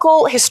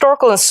critical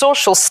historical and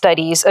social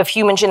studies of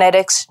human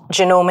genetics,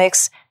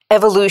 genomics,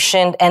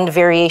 evolution, and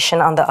variation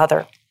on the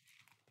other.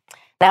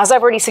 Now, as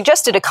I've already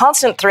suggested, a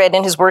constant thread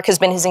in his work has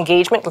been his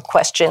engagement with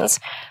questions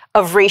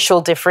of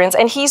racial difference,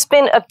 and he's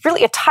been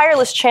really a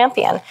tireless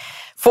champion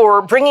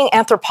for bringing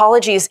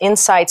anthropology's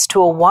insights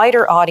to a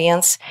wider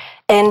audience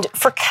and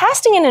for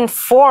casting an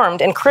informed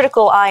and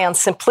critical eye on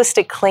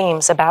simplistic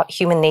claims about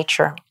human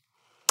nature.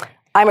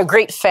 I'm a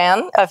great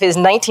fan of his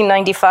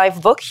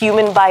 1995 book,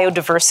 Human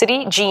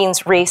Biodiversity,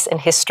 Genes, Race, and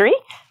History,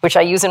 which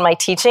I use in my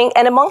teaching.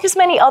 And among his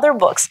many other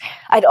books,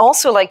 I'd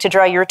also like to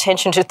draw your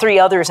attention to 3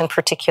 others in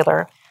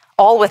particular,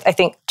 all with, I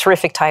think,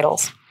 terrific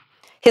titles.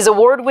 His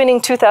award-winning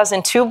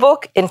 2002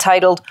 book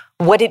entitled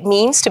What It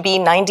Means to Be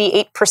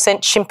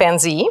 98%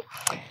 Chimpanzee,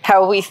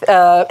 How We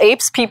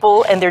Apes,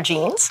 People, and Their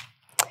Genes.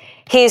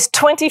 His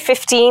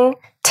 2015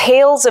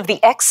 Tales of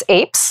the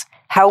X-Apes,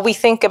 How We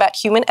Think About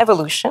Human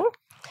Evolution.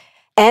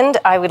 And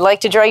I would like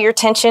to draw your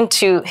attention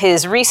to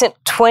his recent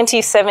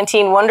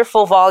 2017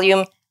 wonderful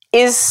volume,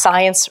 Is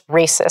Science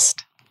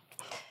Racist?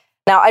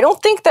 Now, I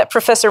don't think that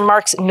Professor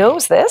Marks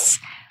knows this,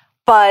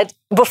 but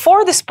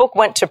before this book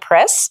went to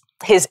press,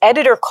 his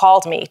editor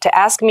called me to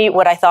ask me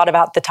what I thought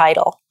about the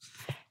title.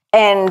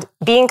 And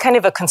being kind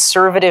of a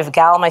conservative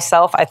gal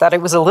myself, I thought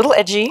it was a little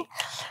edgy.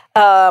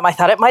 I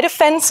thought it might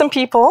offend some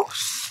people.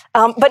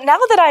 But now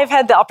that I've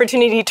had the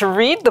opportunity to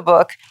read the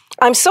book,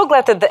 I'm so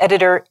glad that the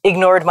editor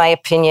ignored my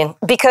opinion,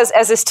 because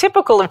as is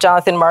typical of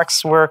Jonathan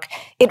Marks' work,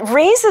 it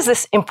raises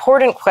this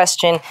important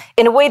question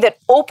in a way that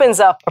opens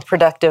up a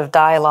productive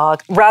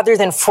dialogue rather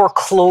than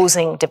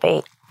foreclosing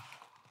debate.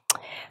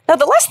 Now,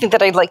 the last thing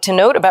that I'd like to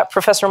note about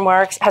Professor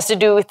Marks has to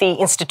do with the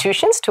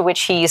institutions to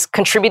which he's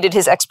contributed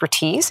his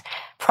expertise.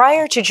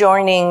 Prior to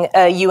joining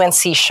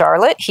UNC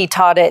Charlotte, he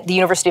taught at the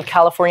University of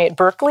California at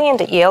Berkeley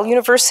and at Yale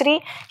University.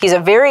 He's a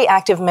very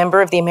active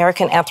member of the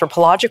American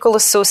Anthropological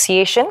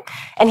Association,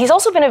 and he's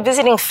also been a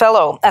visiting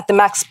fellow at the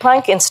Max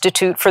Planck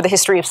Institute for the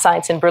History of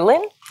Science in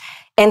Berlin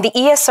and the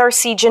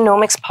ESRC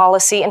Genomics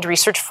Policy and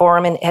Research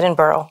Forum in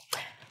Edinburgh.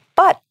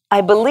 But I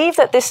believe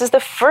that this is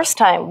the first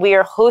time we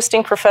are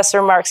hosting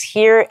Professor Marks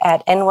here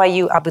at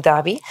NYU Abu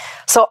Dhabi.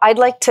 So I'd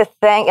like to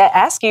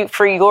ask you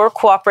for your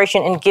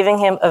cooperation in giving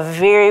him a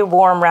very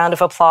warm round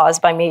of applause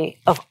by me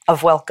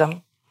of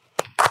welcome.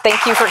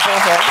 Thank you for being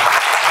here.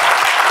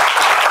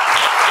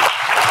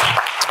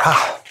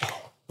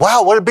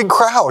 Wow, what a big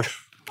crowd.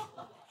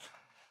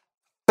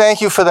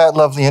 Thank you for that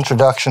lovely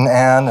introduction,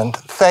 Anne, and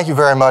thank you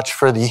very much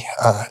for the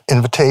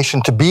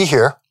invitation to be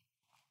here.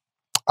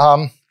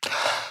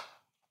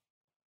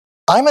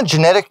 I'm a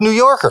genetic New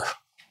Yorker.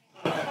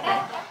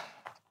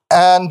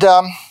 And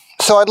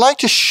so I'd like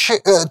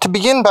to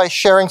begin by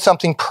sharing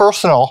something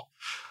personal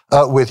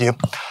with you.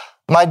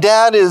 My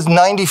dad is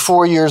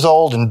 94 years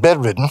old and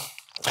bedridden,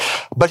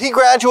 but he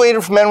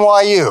graduated from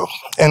NYU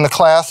in the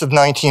class of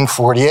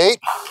 1948.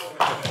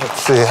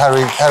 Let's see, how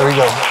do we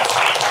go?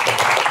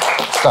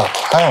 Stop,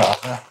 hang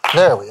on,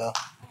 there we go.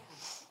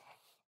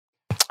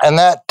 And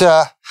that,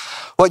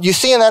 what you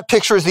see in that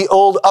picture is the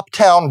old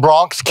Uptown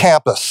Bronx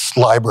campus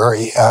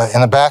library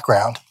in the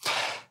background.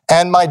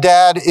 And my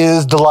dad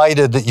is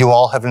delighted that you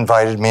all have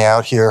invited me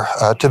out here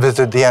to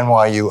visit the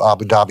NYU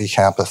Abu Dhabi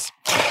campus.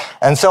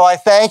 And so I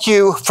thank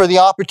you for the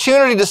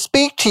opportunity to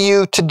speak to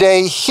you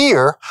today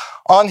here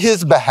on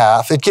his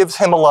behalf. It gives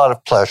him a lot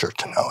of pleasure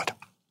to know it.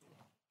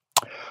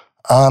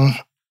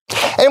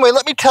 Anyway,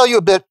 let me tell you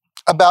a bit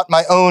about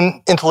my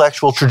own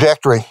intellectual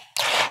trajectory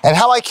and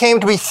how I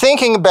came to be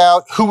thinking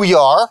about who we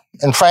are,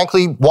 and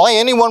frankly, why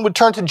anyone would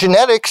turn to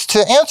genetics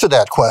to answer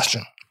that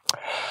question.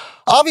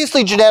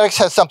 Obviously, genetics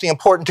has something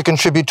important to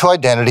contribute to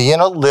identity in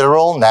a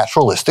literal,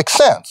 naturalistic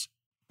sense.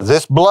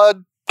 This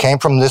blood came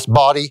from this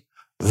body.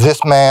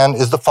 This man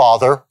is the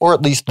father, or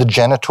at least the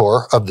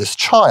genitor, of this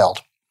child.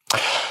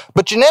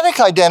 But genetic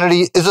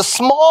identity is a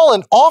small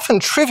and often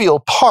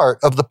trivial part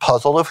of the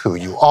puzzle of who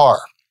you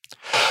are.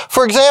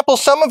 For example,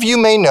 some of you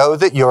may know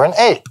that you're an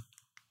ape.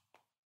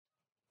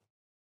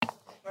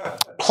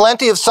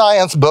 Plenty of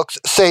science books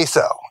say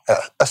so.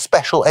 A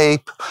special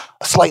ape,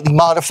 a slightly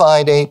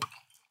modified ape.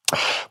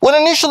 What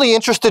initially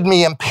interested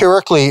me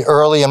empirically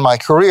early in my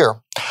career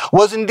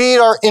was indeed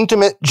our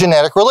intimate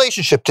genetic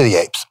relationship to the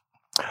apes.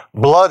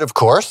 Blood, of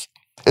course,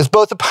 is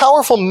both a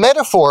powerful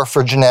metaphor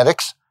for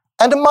genetics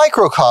and a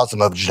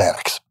microcosm of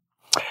genetics.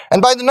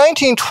 And by the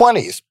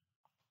 1920s,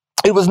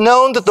 it was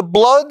known that the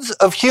bloods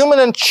of human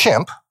and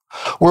chimp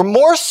were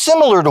more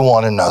similar to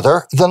one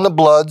another than the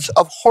bloods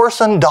of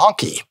horse and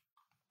donkey.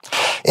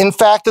 In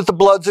fact, that the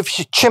bloods of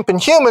chimp and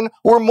human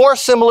were more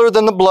similar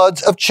than the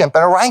bloods of chimp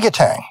and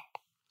orangutan.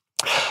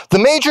 The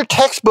major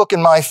textbook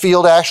in my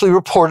field actually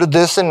reported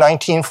this in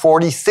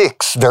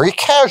 1946, very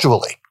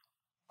casually.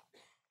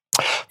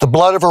 The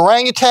blood of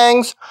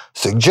orangutans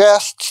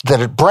suggests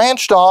that it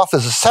branched off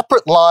as a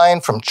separate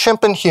line from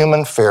chimp and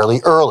human fairly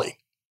early.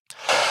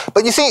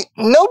 But you see,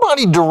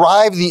 nobody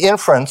derived the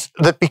inference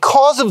that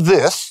because of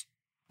this,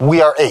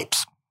 we are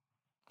apes.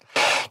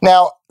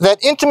 Now,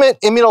 that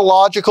intimate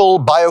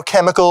immunological,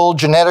 biochemical,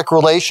 genetic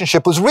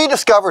relationship was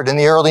rediscovered in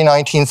the early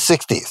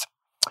 1960s,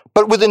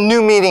 but with a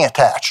new meaning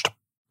attached.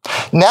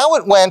 Now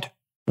it went,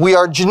 we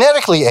are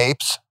genetically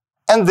apes,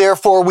 and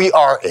therefore we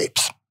are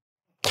apes.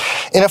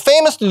 In a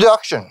famous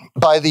deduction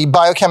by the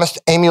biochemist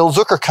Emil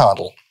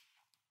Zuckerkandl,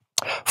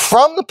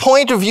 from the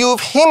point of view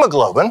of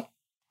hemoglobin,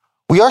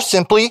 we are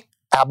simply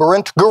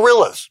aberrant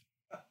gorillas.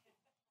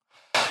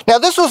 Now,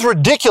 this was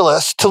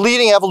ridiculous to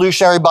leading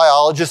evolutionary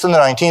biologists in the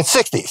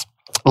 1960s,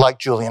 like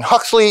Julian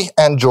Huxley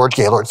and George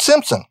Gaylord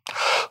Simpson,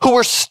 who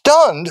were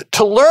stunned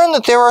to learn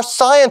that there are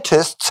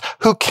scientists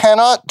who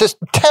cannot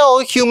tell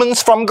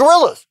humans from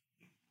gorillas.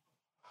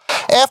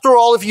 After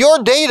all, if your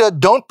data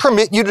don't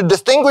permit you to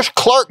distinguish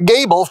Clark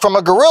Gable from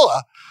a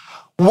gorilla,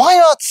 why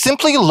not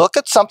simply look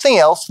at something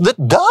else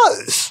that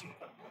does?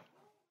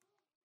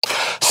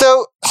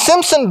 So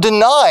Simpson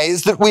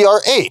denies that we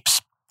are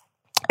apes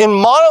in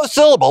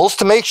monosyllables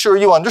to make sure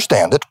you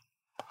understand it.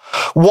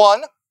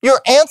 1, your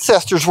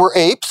ancestors were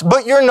apes,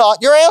 but you're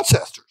not your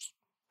ancestors.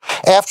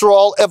 After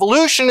all,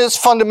 evolution is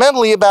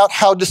fundamentally about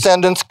how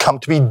descendants come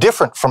to be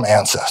different from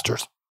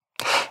ancestors.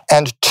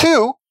 And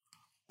 2,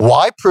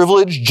 why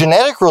privilege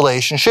genetic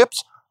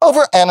relationships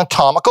over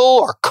anatomical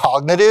or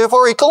cognitive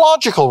or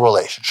ecological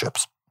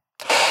relationships?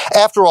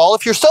 After all,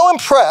 if you're so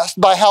impressed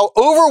by how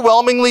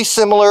overwhelmingly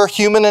similar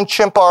human and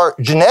chimp are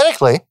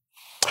genetically,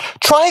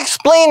 try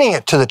explaining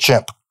it to the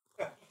chimp.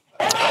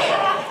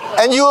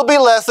 And you will be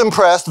less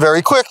impressed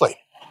very quickly.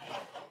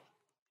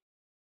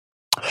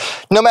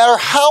 No matter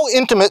how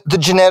intimate the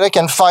genetic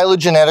and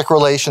phylogenetic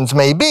relations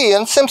may be,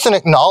 and Simpson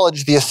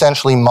acknowledged the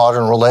essentially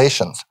modern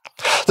relations,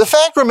 the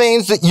fact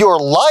remains that your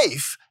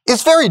life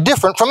is very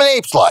different from an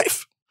ape's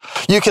life.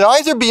 You can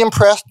either be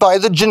impressed by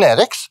the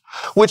genetics,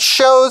 which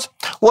shows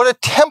what a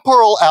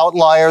temporal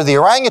outlier the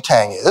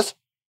orangutan is,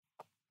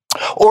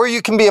 or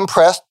you can be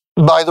impressed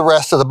by the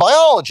rest of the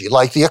biology,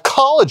 like the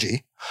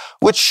ecology,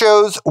 which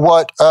shows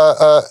what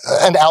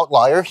an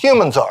outlier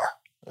humans are.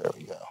 There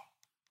we go.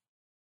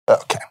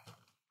 Okay.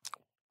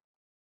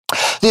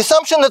 The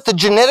assumption that the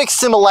genetic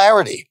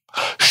similarity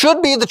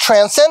should be the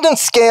transcendent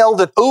scale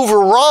that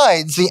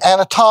overrides the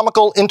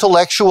anatomical,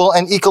 intellectual,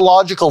 and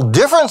ecological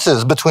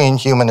differences between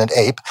human and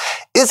ape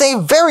is a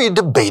very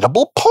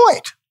debatable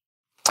point.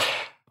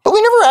 But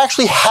we never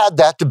actually had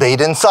that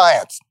debate in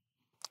science.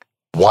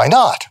 Why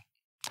not?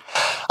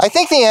 I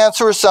think the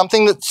answer is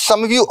something that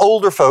some of you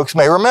older folks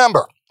may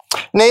remember,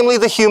 namely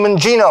the Human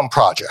Genome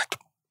Project.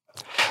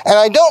 And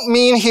I don't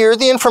mean here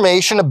the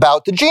information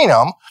about the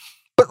genome,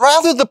 but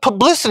rather the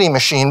publicity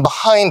machine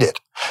behind it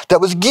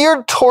that was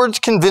geared towards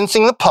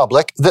convincing the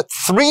public that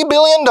 $3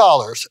 billion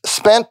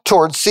spent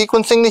towards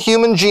sequencing the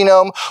human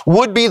genome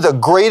would be the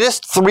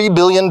greatest $3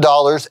 billion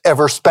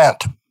ever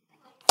spent.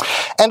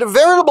 And a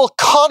veritable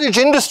cottage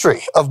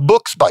industry of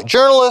books by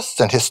journalists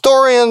and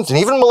historians and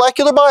even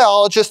molecular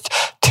biologists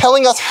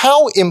telling us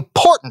how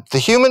important the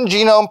Human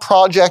Genome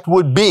Project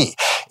would be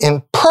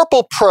in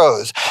purple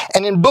prose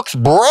and in books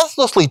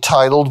breathlessly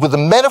titled with the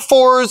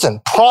metaphors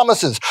and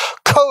promises,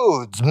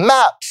 codes,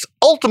 maps,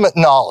 ultimate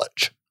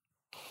knowledge.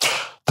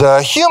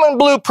 The Human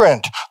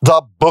Blueprint,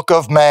 the Book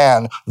of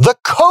Man, the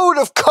Code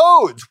of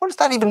Codes. What does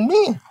that even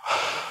mean?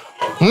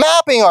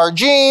 Mapping our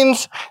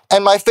genes,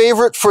 and my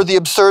favorite for the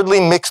absurdly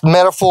mixed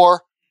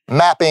metaphor,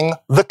 mapping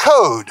the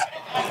code.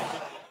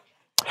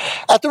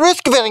 At the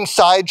risk of getting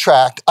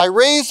sidetracked, I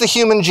raised the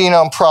Human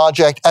Genome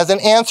Project as an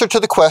answer to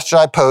the question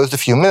I posed a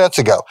few minutes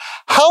ago.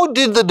 How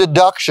did the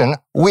deduction,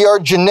 we are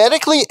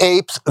genetically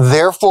apes,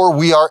 therefore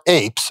we are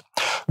apes,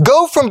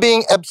 go from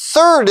being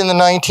absurd in the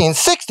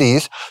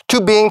 1960s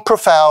to being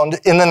profound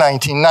in the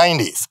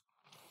 1990s?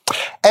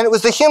 And it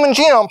was the Human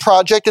Genome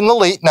Project in the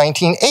late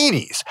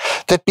 1980s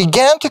that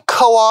began to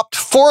co-opt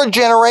for a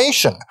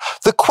generation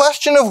the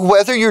question of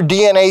whether your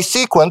DNA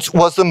sequence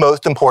was the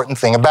most important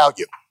thing about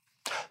you.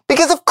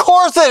 Because of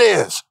course it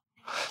is.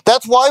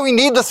 That's why we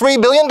need the $3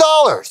 billion.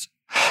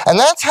 And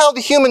that's how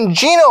the Human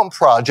Genome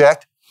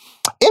Project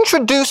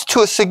introduced to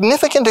a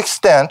significant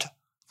extent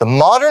the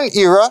modern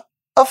era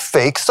of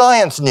fake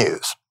science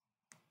news.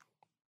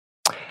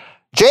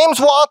 James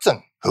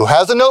Watson, who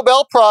has a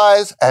Nobel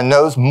Prize and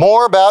knows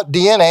more about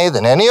DNA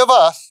than any of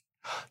us,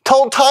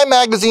 told Time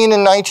magazine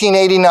in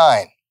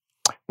 1989,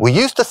 "We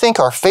used to think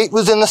our fate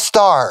was in the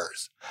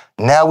stars.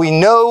 Now we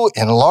know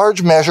in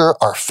large measure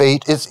our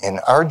fate is in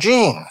our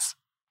genes."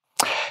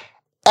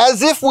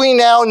 As if we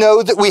now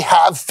know that we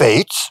have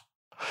fates,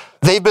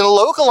 they've been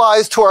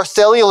localized to our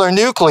cellular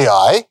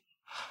nuclei,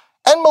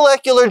 and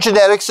molecular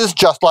genetics is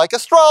just like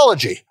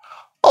astrology,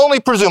 only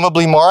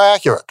presumably more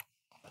accurate.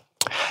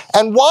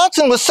 And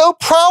Watson was so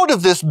proud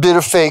of this bit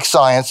of fake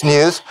science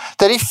news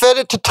that he fed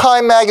it to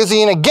Time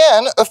magazine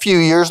again a few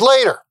years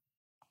later.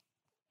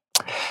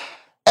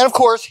 And of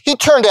course, he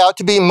turned out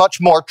to be much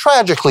more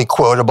tragically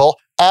quotable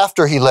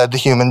after he led the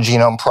Human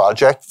Genome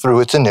Project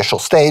through its initial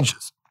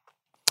stages.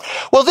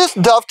 Well, this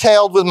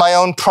dovetailed with my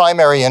own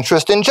primary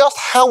interest in just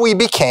how we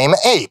became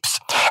apes,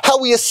 how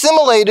we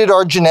assimilated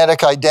our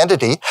genetic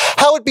identity,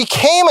 how it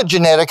became a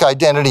genetic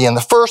identity in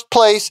the first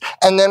place,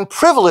 and then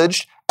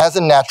privileged as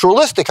a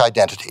naturalistic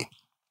identity.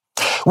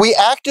 We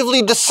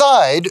actively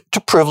decide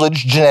to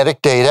privilege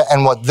genetic data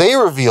and what they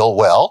reveal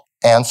well,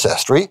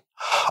 ancestry,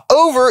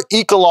 over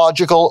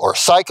ecological or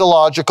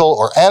psychological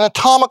or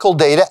anatomical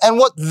data and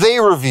what they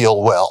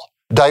reveal well,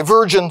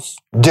 divergence,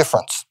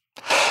 difference.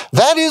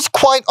 That is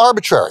quite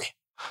arbitrary,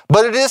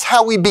 but it is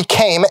how we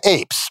became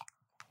apes.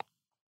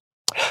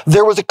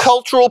 There was a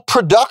cultural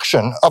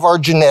production of our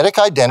genetic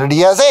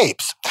identity as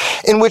apes,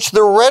 in which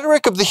the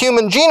rhetoric of the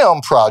Human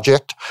Genome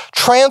Project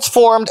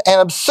transformed an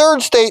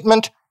absurd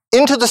statement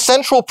into the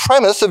central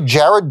premise of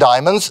Jared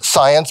Diamond's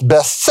science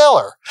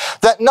bestseller,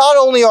 that not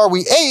only are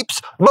we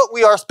apes, but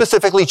we are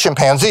specifically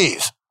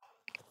chimpanzees.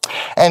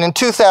 And in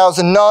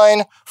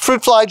 2009,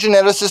 fruit fly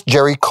geneticist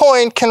Jerry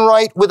Coyne can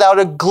write without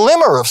a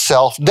glimmer of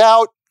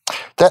self-doubt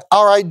that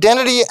our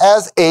identity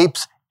as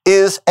apes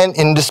is an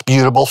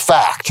indisputable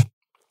fact.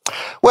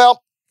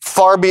 Well,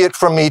 far be it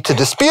from me to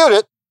dispute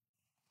it.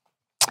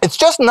 It's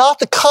just not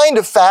the kind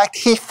of fact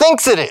he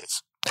thinks it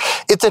is.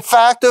 It's a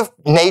fact of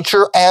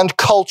nature and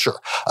culture,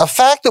 a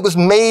fact that was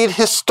made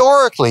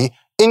historically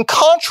in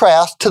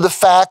contrast to the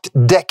fact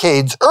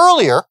decades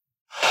earlier,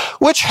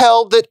 which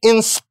held that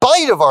in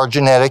spite of our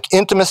genetic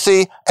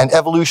intimacy and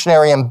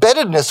evolutionary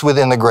embeddedness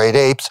within the great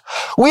apes,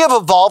 we have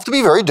evolved to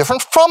be very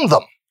different from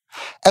them.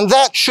 And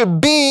that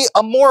should be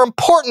a more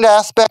important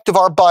aspect of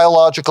our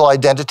biological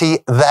identity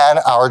than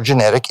our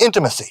genetic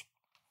intimacy.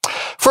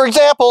 For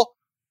example,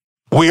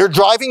 we're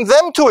driving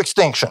them to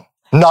extinction,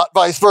 not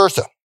vice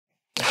versa.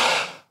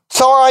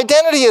 So our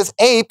identity as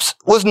apes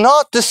was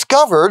not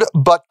discovered,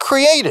 but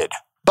created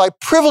by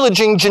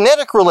privileging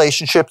genetic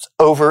relationships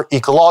over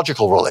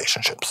ecological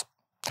relationships.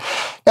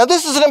 Now,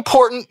 this is an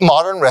important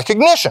modern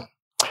recognition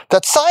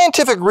that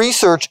scientific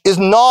research is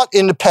not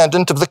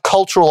independent of the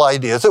cultural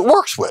ideas it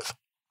works with.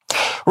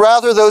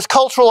 Rather, those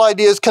cultural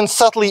ideas can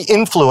subtly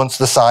influence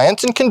the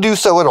science and can do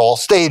so at all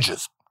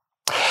stages.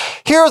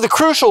 Here, the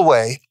crucial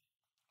way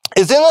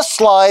is in a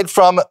slide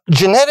from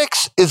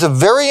genetics is a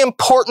very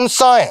important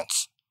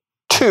science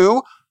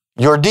to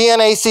your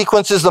DNA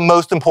sequence is the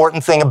most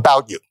important thing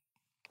about you.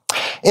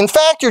 In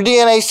fact, your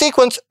DNA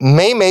sequence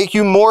may make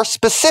you more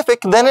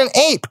specific than an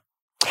ape.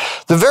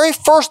 The very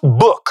first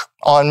book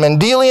on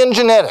Mendelian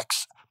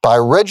genetics by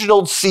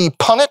Reginald C.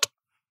 Punnett,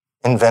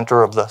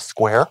 inventor of the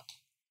square,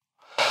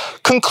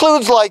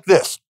 concludes like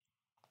this.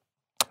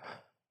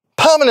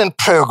 Permanent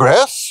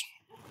progress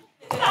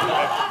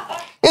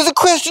is a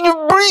question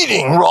of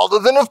breeding rather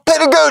than of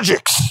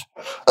pedagogics,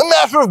 a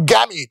matter of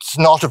gametes,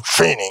 not of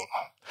training.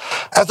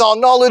 As our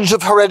knowledge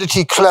of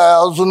heredity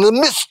clouds and the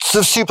mists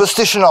of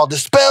superstition are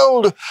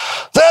dispelled,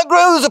 there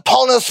grows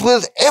upon us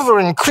with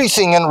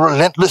ever-increasing and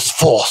relentless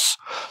force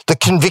the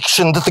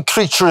conviction that the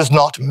creature is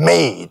not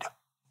made,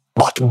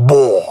 but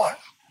born.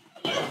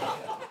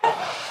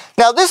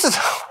 Now this is...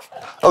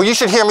 Oh, you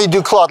should hear me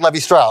do Claude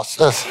Lévi-Strauss.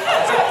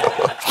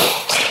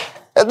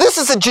 This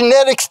is a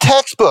genetics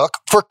textbook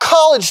for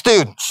college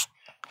students.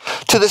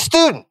 To the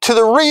student, to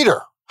the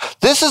reader,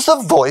 this is the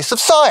voice of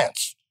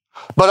science.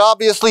 But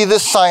obviously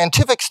this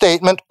scientific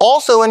statement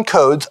also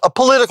encodes a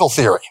political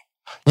theory.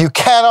 You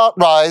cannot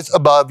rise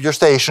above your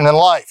station in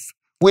life,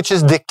 which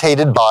is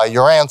dictated by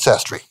your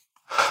ancestry.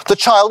 The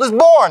child is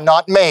born,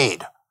 not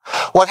made.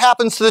 What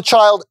happens to the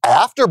child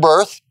after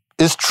birth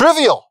is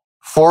trivial,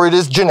 for it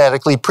is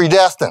genetically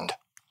predestined.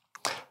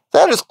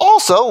 That is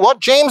also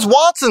what James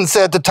Watson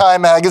said to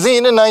Time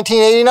magazine in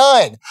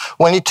 1989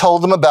 when he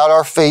told them about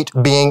our fate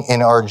being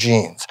in our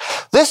genes.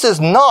 This is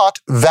not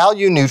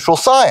value-neutral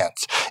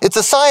science. It's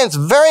a science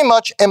very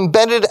much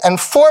embedded and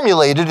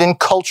formulated in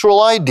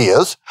cultural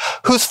ideas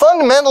whose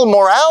fundamental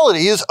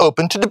morality is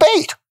open to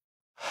debate.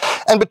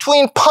 And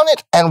between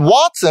Punnett and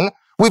Watson,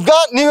 we've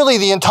got nearly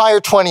the entire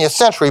 20th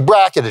century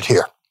bracketed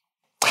here.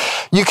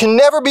 You can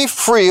never be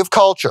free of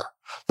culture.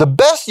 The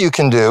best you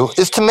can do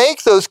is to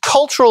make those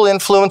cultural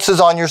influences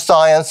on your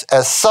science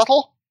as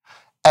subtle,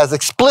 as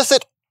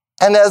explicit,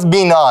 and as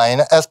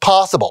benign as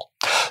possible.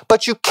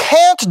 But you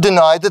can't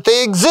deny that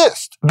they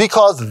exist,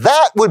 because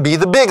that would be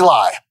the big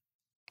lie.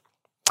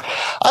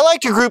 I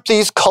like to group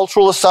these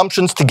cultural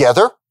assumptions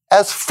together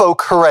as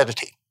folk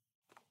heredity.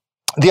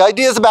 The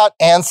ideas about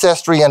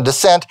ancestry and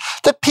descent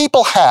that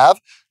people have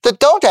that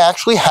don't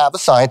actually have a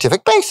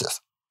scientific basis.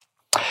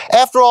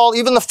 After all,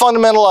 even the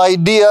fundamental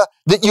idea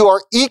that you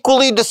are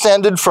equally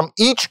descended from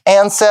each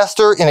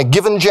ancestor in a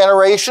given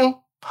generation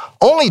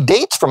only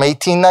dates from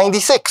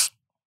 1896.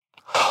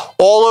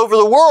 All over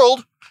the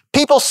world,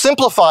 people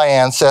simplify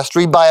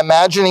ancestry by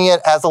imagining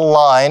it as a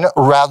line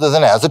rather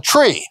than as a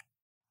tree.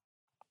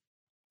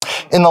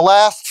 In the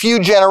last few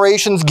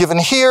generations given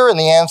here in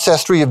the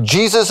ancestry of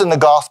Jesus in the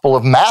Gospel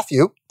of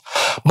Matthew,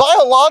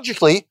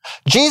 biologically,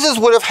 Jesus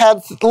would have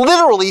had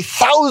literally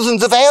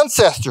thousands of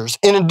ancestors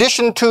in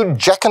addition to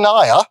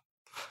Jeconiah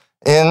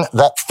in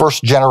that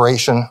first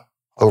generation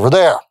over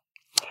there.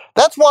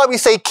 That's why we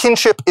say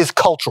kinship is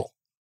cultural.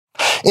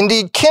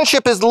 Indeed,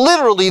 kinship is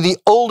literally the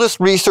oldest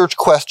research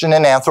question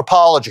in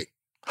anthropology.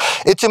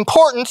 Its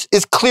importance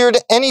is clear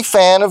to any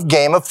fan of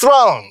Game of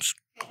Thrones,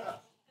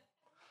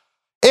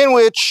 in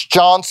which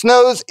Jon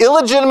Snow's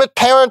illegitimate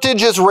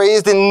parentage is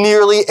raised in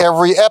nearly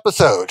every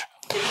episode.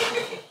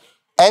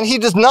 And he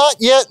does not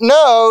yet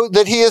know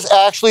that he is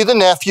actually the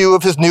nephew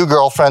of his new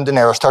girlfriend,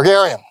 Daenerys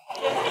Targaryen.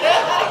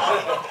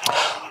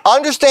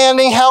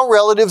 Understanding how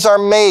relatives are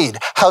made,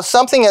 how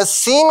something as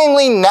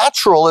seemingly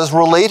natural as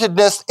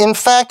relatedness in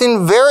fact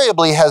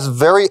invariably has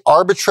very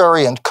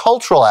arbitrary and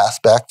cultural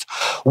aspects,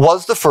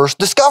 was the first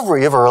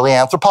discovery of early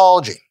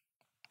anthropology.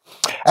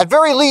 At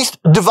very least,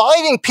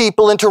 dividing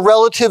people into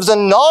relatives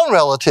and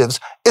non-relatives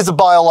is a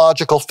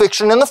biological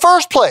fiction in the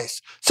first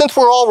place, since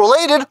we're all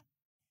related.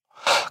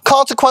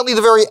 Consequently,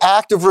 the very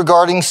act of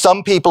regarding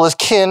some people as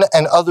kin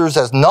and others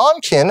as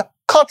non-kin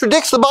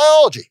contradicts the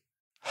biology.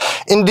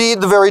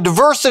 Indeed, the very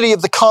diversity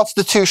of the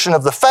constitution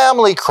of the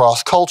family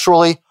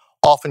cross-culturally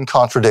often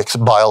contradicts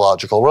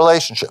biological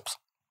relationships.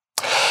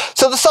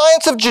 So the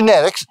science of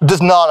genetics does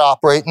not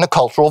operate in a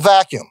cultural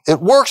vacuum.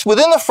 It works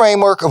within the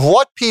framework of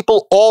what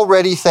people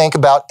already think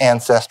about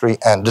ancestry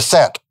and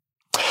descent.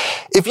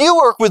 If you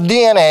work with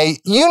DNA,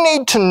 you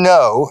need to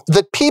know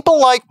that people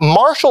like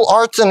martial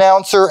arts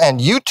announcer and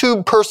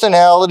YouTube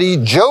personality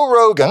Joe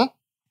Rogan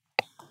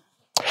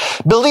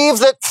believe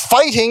that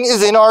fighting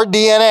is in our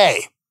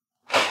DNA,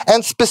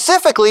 and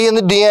specifically in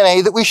the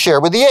DNA that we share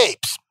with the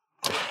apes.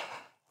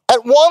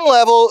 At one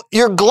level,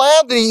 you're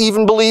glad that he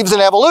even believes in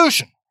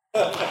evolution.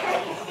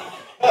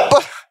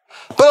 But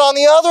on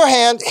the other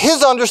hand,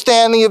 his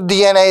understanding of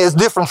DNA is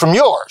different from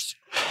yours.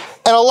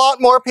 And a lot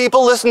more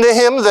people listen to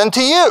him than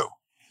to you.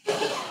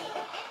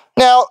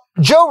 Now,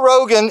 Joe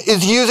Rogan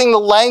is using the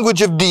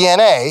language of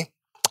DNA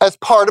as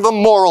part of a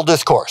moral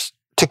discourse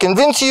to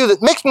convince you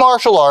that mixed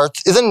martial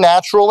arts is a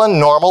natural and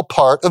normal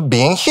part of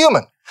being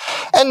human,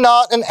 and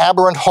not an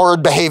aberrant,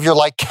 horrid behavior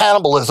like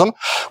cannibalism,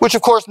 which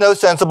of course no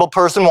sensible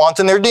person wants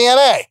in their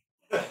DNA.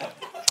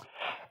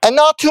 And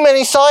not too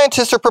many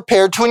scientists are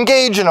prepared to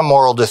engage in a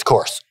moral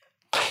discourse.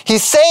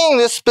 He's saying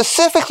this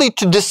specifically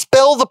to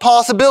dispel the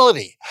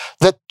possibility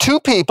that two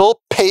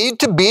people paid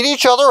to beat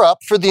each other up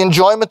for the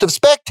enjoyment of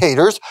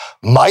spectators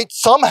might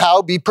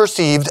somehow be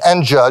perceived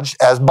and judged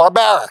as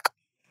barbaric.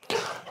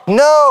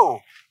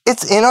 No,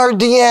 it's in our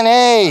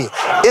DNA.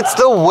 It's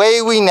the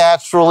way we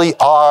naturally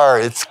are.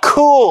 It's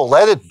cool.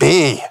 Let it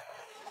be.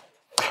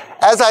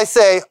 As I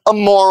say, a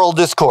moral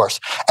discourse,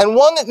 and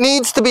one that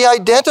needs to be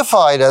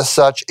identified as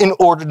such in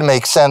order to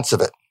make sense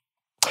of it.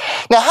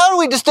 Now, how do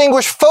we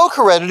distinguish folk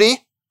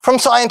heredity from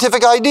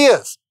scientific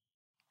ideas?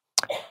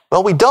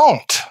 Well, we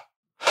don't,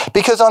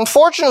 because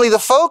unfortunately the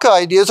folk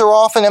ideas are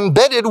often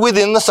embedded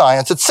within the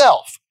science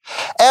itself.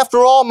 After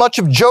all, much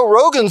of Joe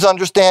Rogan's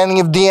understanding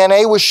of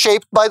DNA was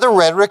shaped by the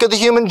rhetoric of the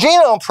Human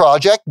Genome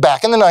Project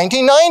back in the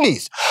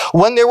 1990s,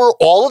 when there were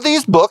all of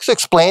these books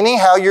explaining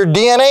how your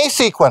DNA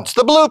sequence,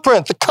 the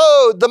blueprint, the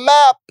code, the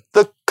map,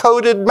 the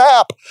coded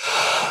map,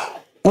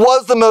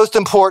 was the most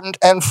important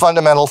and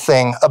fundamental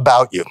thing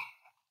about you.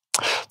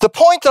 The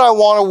point that I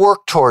want to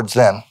work towards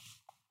then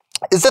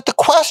is that the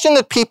question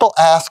that people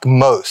ask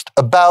most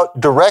about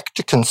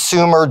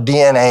direct-to-consumer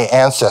DNA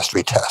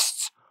ancestry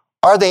tests,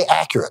 are they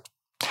accurate,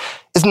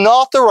 is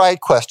not the right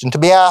question to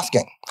be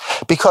asking,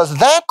 because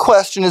that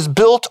question is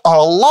built on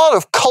a lot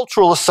of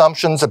cultural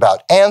assumptions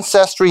about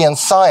ancestry and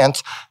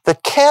science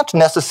that can't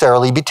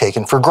necessarily be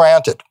taken for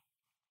granted.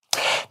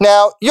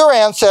 Now, your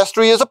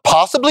ancestry is a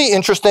possibly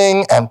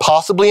interesting and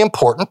possibly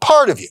important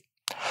part of you.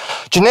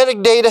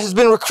 Genetic data has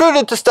been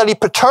recruited to study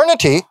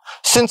paternity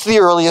since the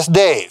earliest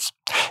days.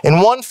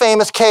 In one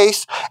famous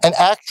case, an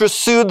actress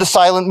sued the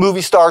silent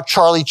movie star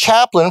Charlie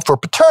Chaplin for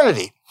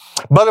paternity,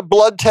 but a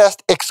blood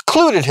test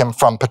excluded him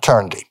from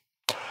paternity.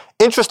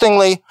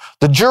 Interestingly,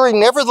 the jury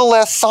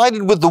nevertheless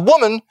sided with the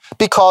woman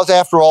because,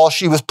 after all,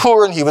 she was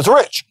poor and he was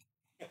rich.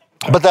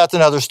 But that's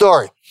another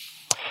story.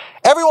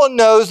 Everyone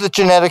knows that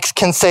genetics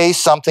can say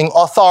something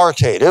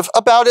authoritative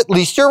about at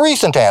least your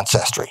recent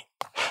ancestry.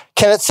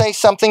 Can it say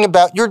something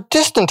about your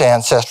distant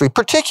ancestry,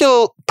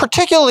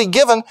 particularly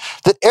given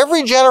that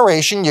every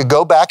generation you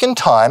go back in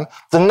time,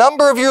 the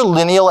number of your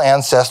lineal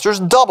ancestors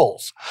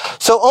doubles?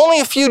 So only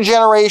a few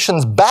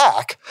generations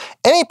back,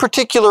 any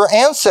particular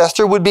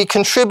ancestor would be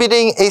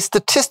contributing a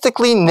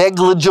statistically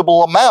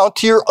negligible amount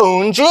to your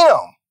own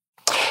genome.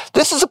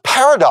 This is a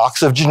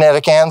paradox of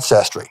genetic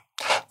ancestry.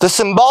 The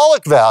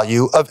symbolic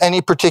value of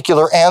any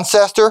particular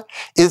ancestor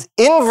is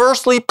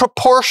inversely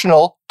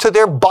proportional to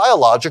their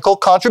biological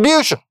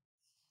contribution.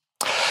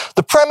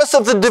 The premise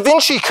of the Da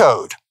Vinci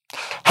Code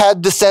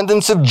had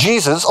descendants of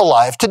Jesus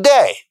alive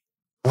today.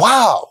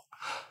 Wow.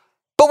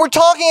 But we're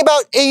talking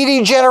about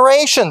 80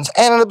 generations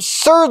and an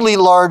absurdly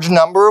large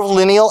number of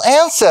lineal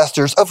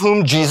ancestors, of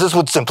whom Jesus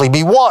would simply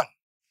be one.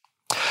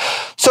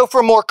 So for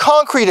a more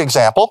concrete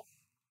example,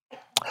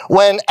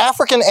 when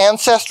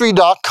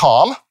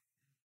AfricanAncestry.com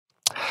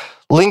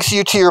links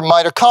you to your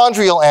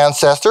mitochondrial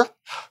ancestor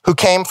who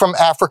came from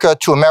Africa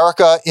to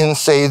America in,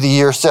 say, the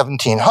year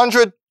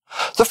 1700,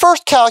 The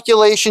first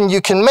calculation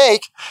you can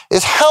make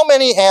is how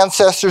many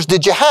ancestors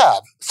did you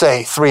have,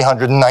 say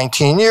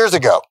 319 years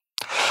ago?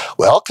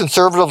 Well,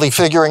 conservatively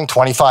figuring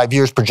 25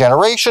 years per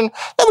generation,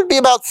 that would be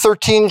about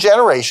 13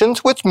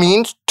 generations, which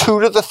means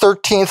 2 to the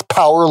 13th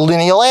power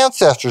lineal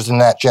ancestors in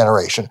that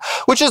generation,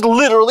 which is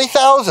literally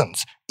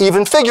thousands,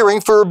 even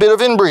figuring for a bit of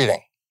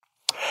inbreeding.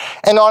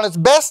 And on its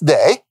best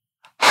day,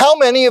 how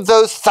many of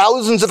those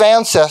thousands of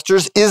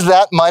ancestors is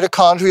that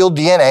mitochondrial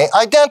DNA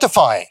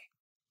identifying?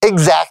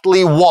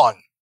 Exactly 1.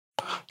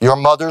 Your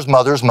mother's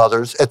mother's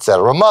mother's,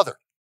 etc. mother.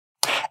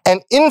 An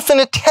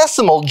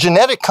infinitesimal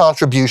genetic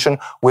contribution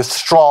with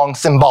strong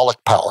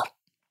symbolic power.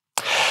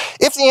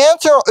 If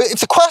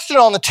the question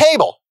on the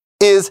table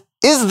is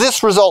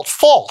this result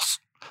false?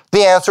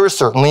 The answer is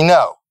certainly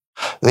no.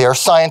 They are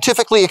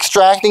scientifically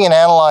extracting and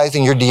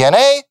analyzing your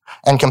DNA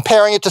and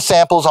comparing it to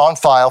samples on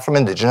file from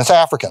indigenous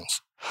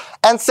Africans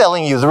and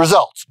selling you the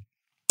results.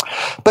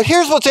 But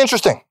here's what's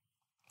interesting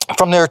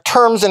from their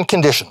terms and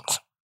conditions.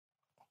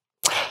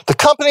 The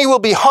company will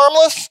be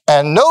harmless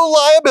and no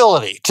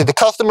liability to the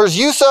customer's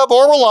use of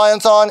or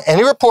reliance on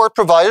any report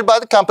provided by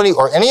the company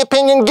or any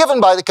opinion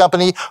given by the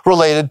company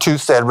related to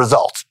said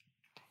results.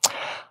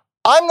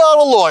 I'm not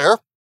a lawyer,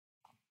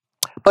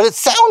 but it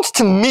sounds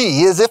to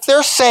me as if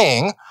they're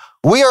saying,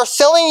 we are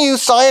selling you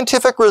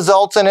scientific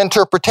results and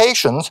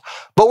interpretations,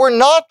 but we're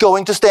not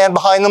going to stand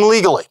behind them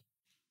legally.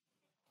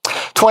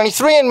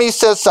 23andMe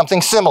says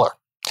something similar.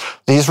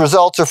 These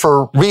results are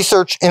for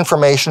research,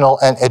 informational,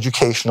 and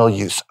educational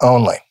use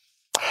only.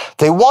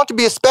 They want to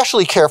be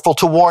especially careful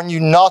to warn you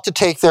not to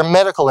take their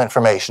medical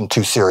information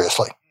too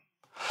seriously.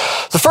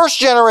 The first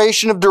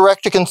generation of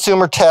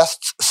direct-to-consumer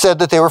tests said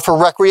that they were for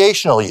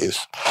recreational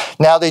use.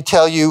 Now they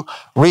tell you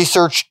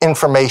research,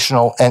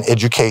 informational, and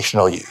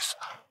educational use.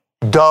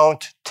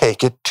 Don't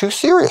take it too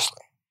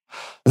seriously.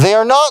 They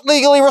are not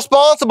legally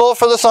responsible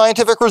for the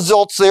scientific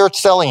results they are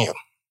selling you.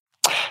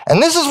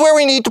 And this is where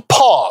we need to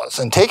pause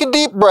and take a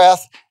deep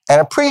breath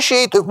and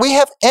appreciate that we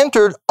have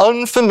entered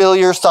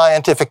unfamiliar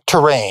scientific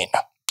terrain.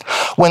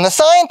 When the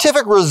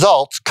scientific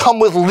results come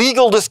with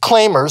legal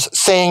disclaimers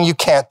saying you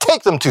can't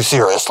take them too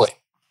seriously.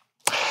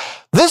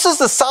 This is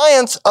the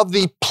science of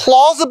the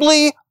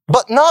plausibly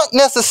but not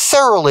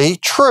necessarily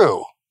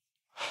true.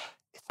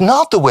 It's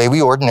not the way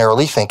we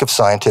ordinarily think of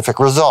scientific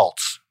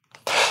results.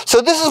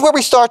 So this is where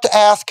we start to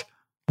ask,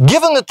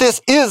 given that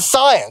this is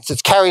science,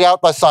 it's carried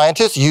out by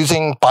scientists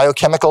using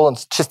biochemical and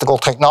statistical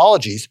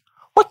technologies,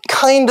 what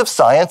kind of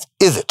science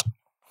is it?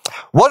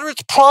 What are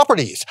its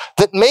properties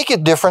that make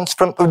it different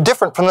from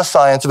the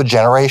science of a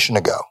generation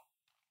ago?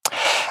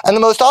 And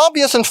the most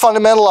obvious and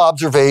fundamental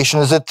observation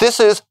is that this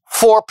is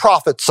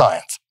for-profit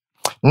science.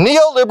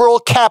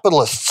 Neoliberal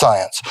capitalist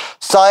science.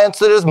 Science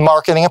that is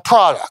marketing a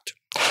product.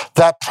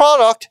 That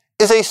product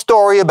is a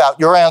story about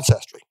your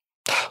ancestry.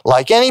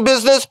 Like any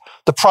business,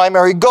 the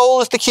primary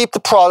goal is to keep the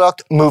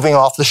product moving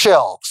off the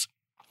shelves.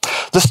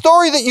 The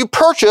story that you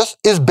purchase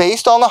is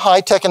based on the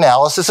high-tech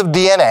analysis of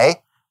DNA,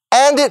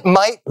 and it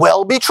might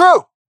well be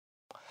true,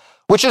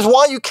 which is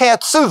why you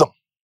can't sue them.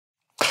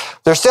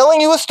 They're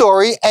selling you a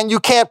story, and you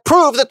can't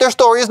prove that their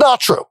story is not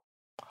true.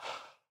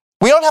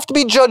 We don't have to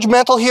be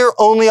judgmental here,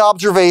 only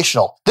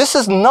observational. This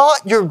is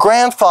not your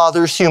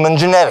grandfather's human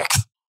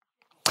genetics.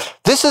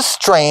 This is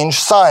strange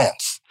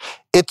science.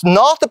 It's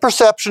not the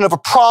perception of a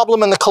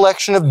problem and the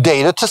collection of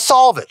data to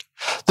solve it.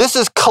 This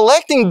is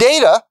collecting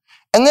data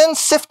and then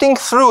sifting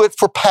through it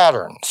for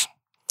patterns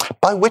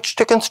by which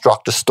to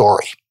construct a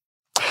story.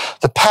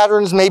 The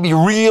patterns may be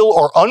real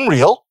or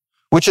unreal,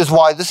 which is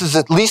why this is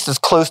at least as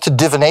close to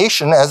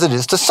divination as it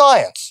is to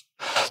science.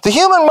 The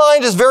human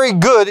mind is very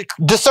good at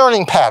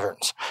discerning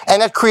patterns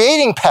and at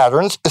creating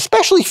patterns,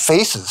 especially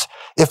faces,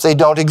 if they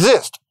don't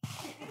exist.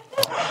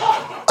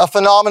 A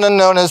phenomenon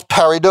known as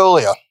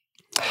pareidolia.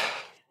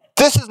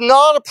 This is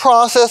not a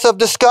process of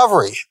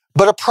discovery,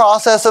 but a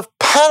process of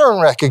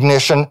pattern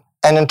recognition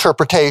and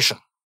interpretation.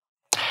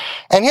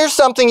 And here's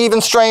something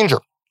even stranger.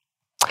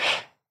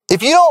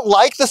 If you don't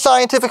like the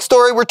scientific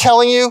story we're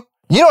telling you,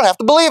 you don't have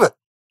to believe it.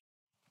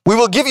 We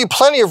will give you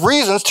plenty of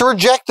reasons to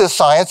reject this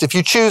science if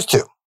you choose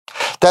to.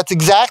 That's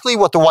exactly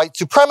what the white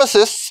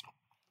supremacists,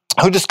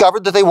 who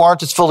discovered that they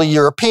weren't as fully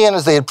European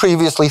as they had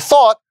previously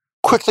thought,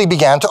 quickly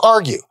began to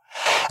argue.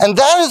 And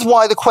that is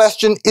why the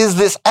question, is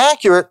this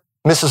accurate,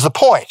 misses the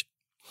point.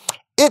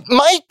 It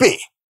might be.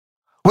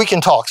 We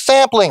can talk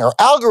sampling or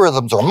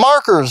algorithms or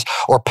markers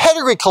or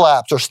pedigree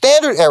collapse or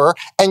standard error,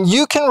 and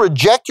you can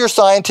reject your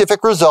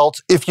scientific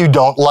results if you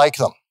don't like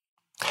them.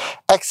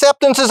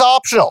 Acceptance is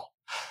optional.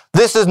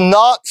 This is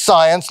not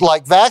science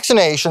like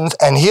vaccinations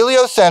and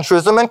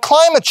heliocentrism and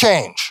climate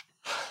change.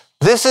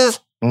 This is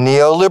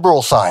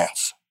neoliberal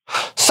science.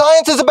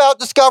 Science is about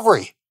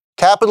discovery.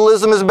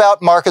 Capitalism is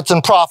about markets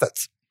and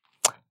profits.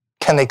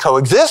 Can they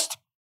coexist?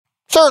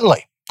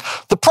 Certainly.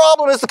 The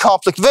problem is the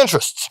conflict of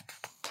interests.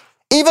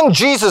 Even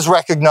Jesus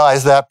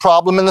recognized that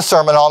problem in the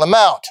Sermon on the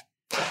Mount.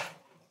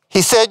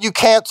 He said you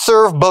can't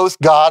serve both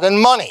God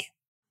and money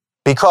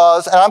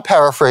because, and I'm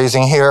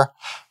paraphrasing here,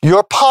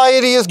 your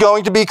piety is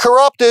going to be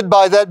corrupted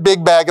by that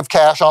big bag of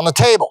cash on the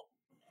table.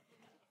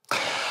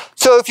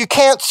 So if you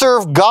can't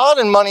serve God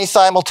and money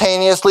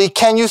simultaneously,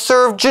 can you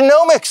serve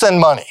genomics and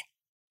money?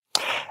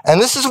 And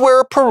this is where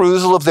a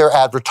perusal of their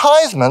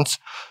advertisements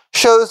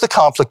shows the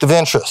conflict of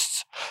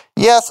interests.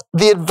 Yes,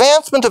 the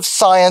advancement of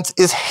science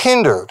is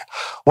hindered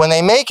when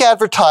they make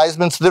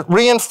advertisements that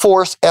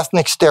reinforce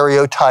ethnic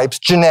stereotypes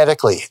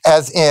genetically,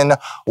 as in,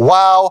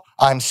 wow,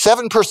 I'm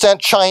 7%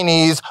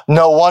 Chinese,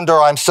 no wonder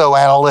I'm so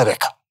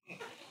analytic.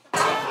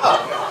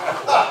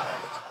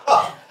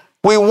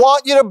 We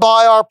want you to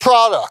buy our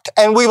product,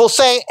 and we will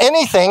say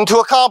anything to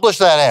accomplish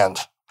that end.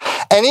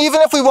 And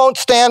even if we won't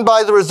stand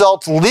by the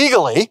results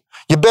legally,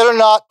 you better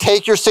not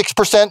take your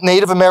 6%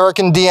 Native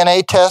American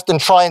DNA test and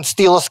try and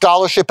steal a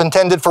scholarship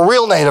intended for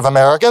real Native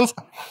Americans.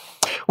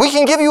 We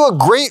can give you a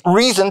great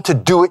reason to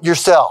do it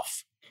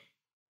yourself.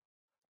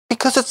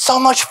 Because it's so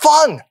much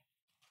fun.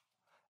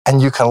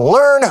 And you can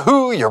learn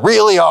who you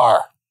really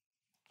are.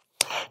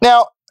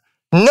 Now,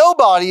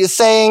 nobody is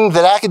saying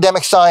that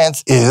academic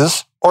science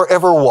is, or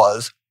ever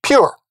was,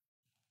 pure.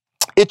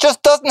 It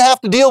just doesn't have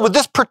to deal with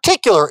this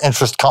particular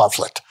interest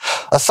conflict,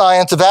 a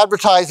science of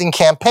advertising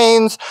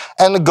campaigns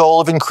and the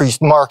goal of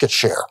increased market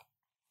share.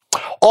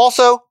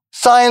 Also,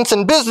 science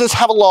and business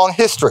have a long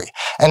history,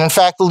 and in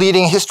fact, the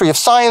leading History of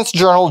Science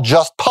journal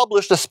just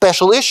published a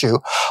special issue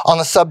on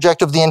the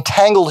subject of the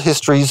entangled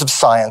histories of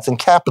science and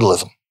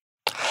capitalism.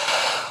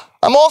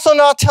 I'm also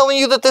not telling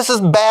you that this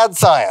is bad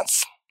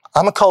science.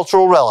 I'm a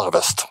cultural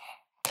relativist.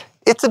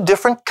 It's a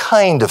different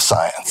kind of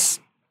science.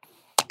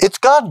 It's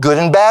got good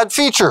and bad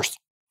features.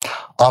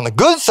 On the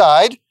good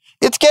side,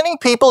 it's getting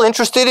people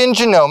interested in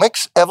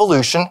genomics,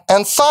 evolution,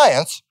 and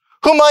science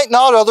who might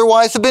not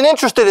otherwise have been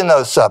interested in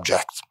those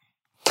subjects.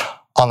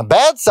 On the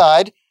bad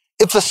side,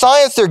 if the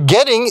science they're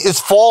getting is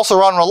false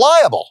or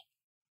unreliable,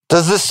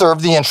 does this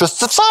serve the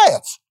interests of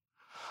science?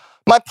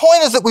 My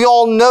point is that we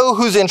all know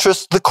whose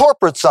interests the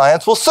corporate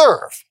science will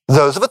serve,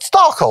 those of its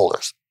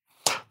stockholders.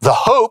 The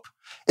hope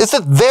is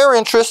that their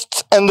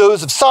interests and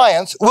those of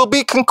science will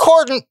be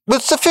concordant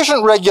with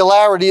sufficient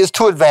regularity as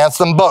to advance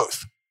them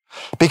both.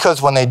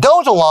 Because when they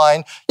don't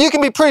align, you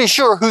can be pretty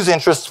sure whose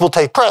interests will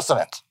take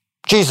precedence.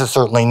 Jesus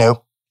certainly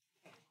knew.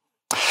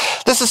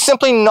 This is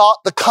simply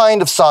not the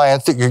kind of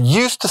science that you're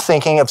used to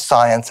thinking of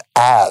science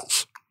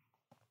as.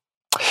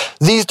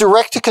 These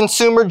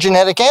direct-to-consumer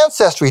genetic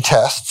ancestry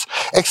tests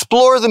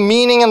explore the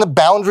meaning and the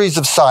boundaries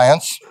of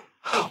science,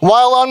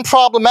 while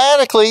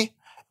unproblematically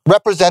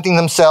representing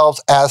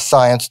themselves as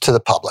science to the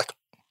public.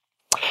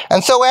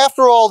 And so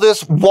after all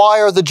this, why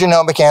are the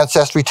genomic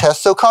ancestry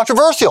tests so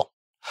controversial?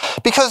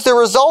 Because their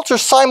results are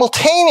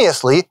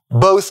simultaneously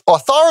both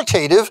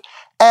authoritative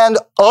and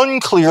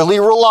unclearly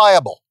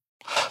reliable.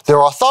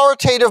 They're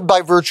authoritative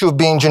by virtue of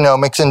being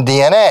genomics and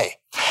DNA,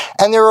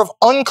 and they're of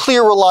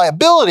unclear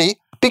reliability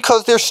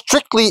because they're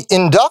strictly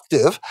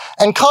inductive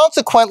and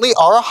consequently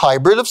are a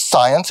hybrid of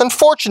science and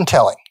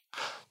fortune-telling.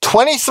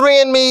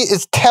 23andMe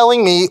is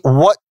telling me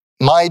what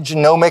my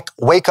genomic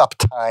wake-up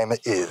time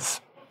is.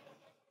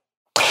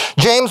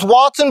 James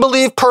Watson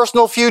believed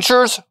personal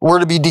futures were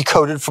to be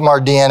decoded from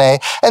our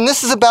DNA, and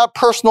this is about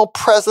personal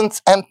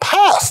presents and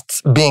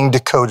pasts being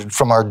decoded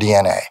from our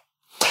DNA.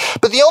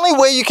 But the only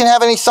way you can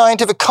have any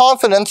scientific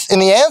confidence in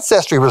the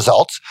ancestry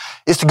results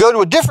is to go to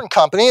a different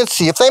company and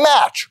see if they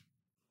match.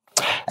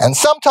 And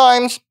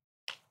sometimes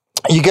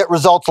you get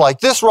results like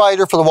this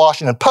writer for the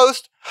Washington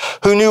Post,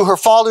 who knew her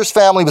father's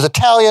family was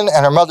Italian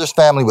and her mother's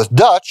family was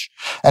Dutch,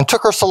 and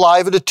took her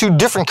saliva to two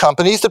different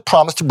companies that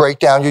promised to break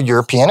down your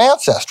European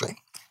ancestry.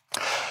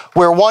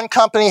 Where one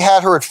company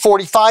had her at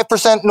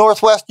 45%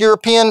 Northwest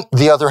European,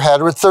 the other had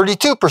her at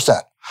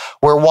 32%.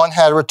 Where one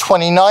had her at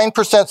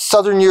 29%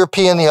 Southern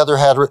European, the other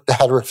had her at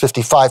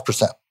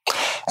 55%.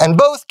 And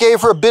both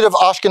gave her a bit of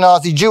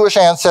Ashkenazi Jewish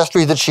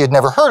ancestry that she had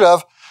never heard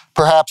of,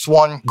 perhaps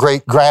one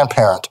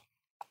great-grandparent.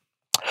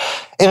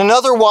 In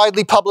another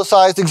widely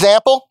publicized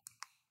example,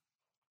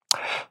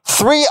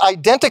 3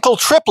 identical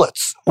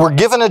triplets were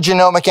given a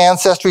genomic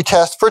ancestry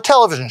test for a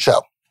television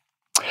show.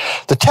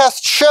 The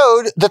test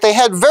showed that they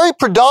had very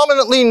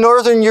predominantly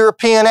Northern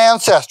European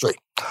ancestry,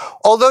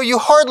 although you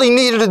hardly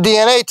needed a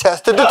DNA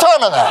test to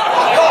determine that.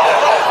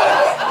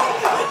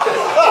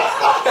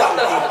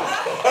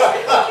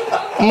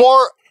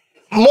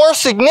 More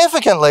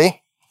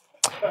significantly,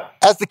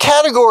 as the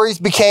categories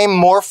became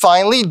more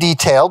finely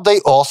detailed, they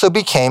also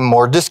became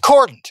more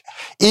discordant,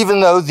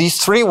 even though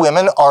these 3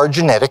 women are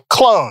genetic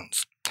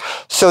clones.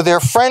 So their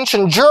French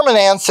and German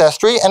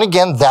ancestry, and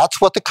again,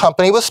 that's what the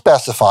company was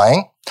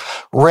specifying,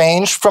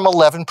 ranged from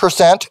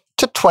 11%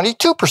 to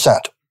 22%.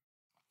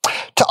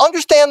 To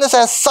understand this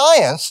as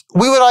science,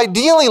 we would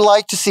ideally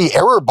like to see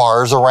error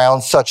bars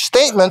around such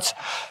statements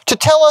to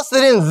tell us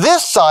that in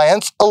this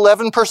science,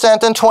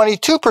 11% and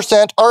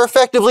 22% are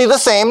effectively the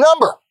same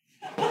number.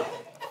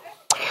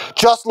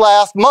 Just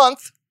last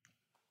month,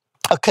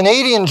 a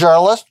Canadian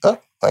journalist, a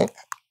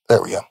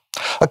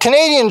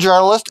Canadian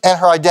journalist and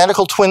her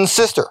identical twin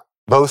sister,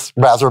 both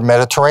rather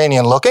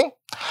Mediterranean looking,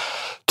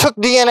 took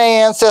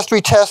DNA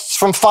ancestry tests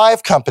from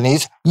 5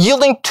 companies,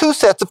 yielding 2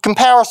 sets of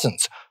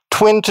comparisons,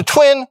 twin to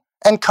twin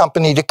and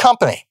company to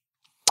company.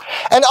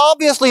 And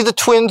obviously the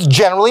twins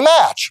generally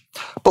match.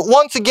 But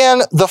once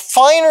again, the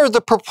finer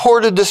the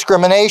purported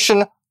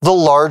discrimination, the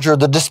larger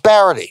the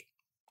disparity.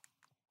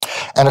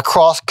 And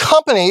across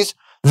companies,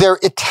 their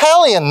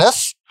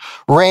Italianness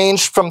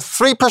ranged from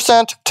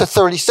 3% to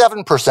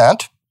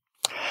 37%,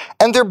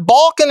 and their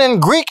Balkan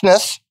and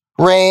Greekness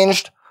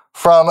ranged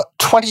from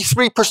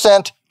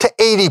 23% to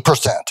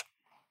 80%.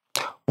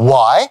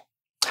 Why?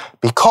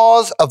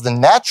 Because of the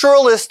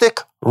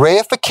naturalistic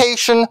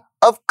reification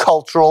of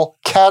cultural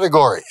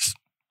categories.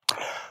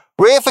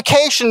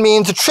 Reification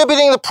means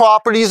attributing the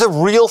properties of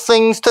real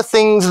things to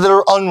things that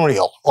are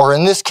unreal, or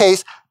in this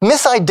case,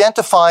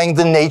 misidentifying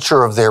the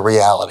nature of their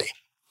reality.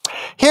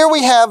 Here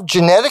we have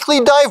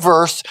genetically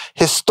diverse,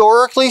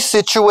 historically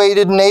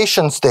situated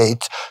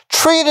nation-states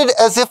treated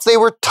as if they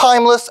were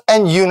timeless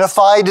and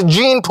unified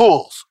gene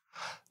pools.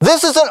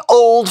 This is an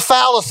old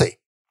fallacy.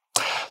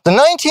 The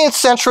 19th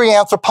century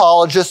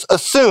anthropologists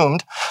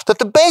assumed that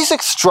the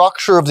basic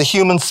structure of the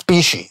human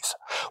species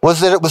was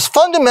that it was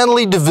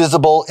fundamentally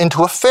divisible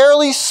into a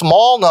fairly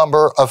small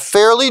number of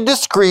fairly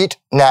discrete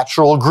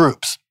natural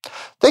groups.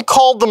 They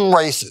called them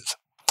races.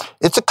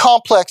 It's a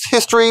complex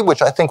history,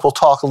 which I think we'll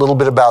talk a little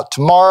bit about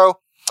tomorrow,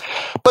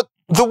 but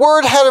the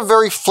word had a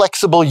very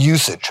flexible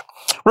usage,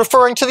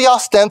 referring to the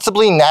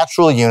ostensibly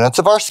natural units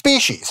of our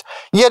species,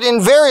 yet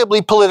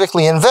invariably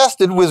politically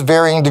invested with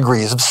varying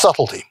degrees of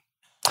subtlety.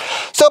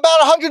 So about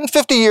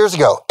 150 years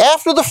ago,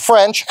 after the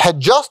French had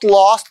just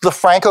lost the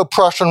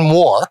Franco-Prussian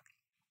War,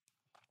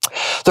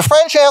 the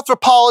French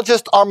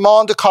anthropologist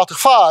Armand de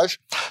Quatrefages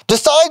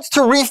decides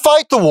to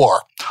refight the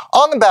war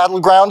on the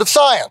battleground of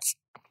science.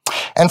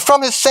 And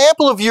from his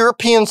sample of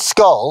European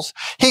skulls,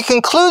 he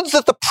concludes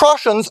that the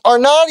Prussians are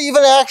not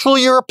even actual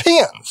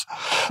Europeans,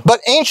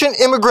 but ancient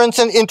immigrants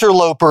and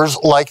interlopers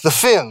like the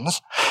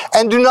Finns,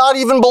 and do not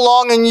even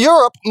belong in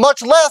Europe,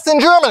 much less in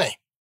Germany.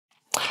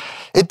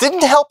 It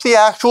didn't help the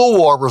actual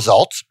war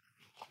results,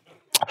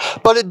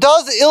 but it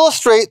does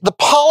illustrate the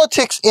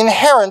politics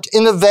inherent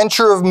in the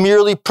venture of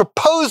merely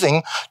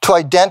proposing to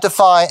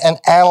identify and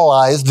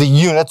analyze the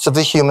units of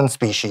the human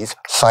species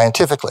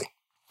scientifically.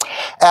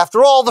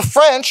 After all, the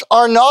French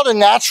are not a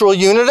natural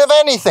unit of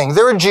anything.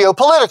 They're a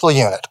geopolitical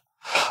unit.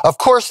 Of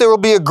course, there will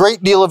be a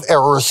great deal of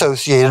error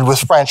associated with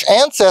French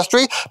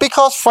ancestry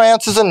because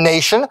France is a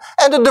nation,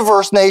 and a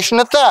diverse nation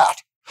at that.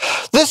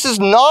 This is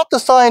not the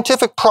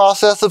scientific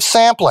process of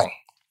sampling,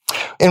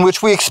 in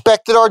which we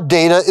expect that our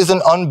data is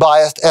an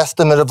unbiased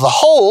estimate of the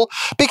whole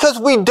because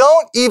we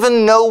don't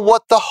even know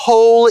what the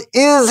whole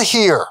is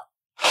here.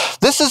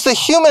 This is the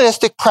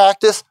humanistic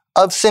practice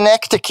of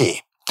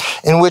synecdoche,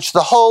 in which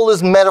the whole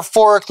is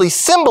metaphorically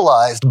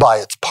symbolized by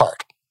its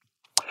part.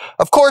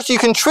 Of course, you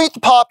can treat the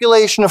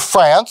population of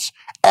France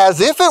as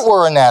if it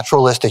were a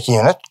naturalistic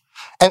unit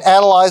and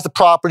analyze the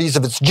properties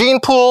of its gene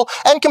pool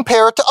and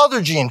compare it to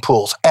other gene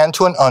pools and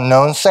to an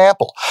unknown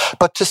sample.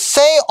 But to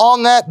say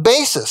on that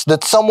basis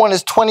that someone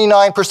is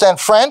 29%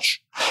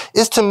 French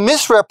is to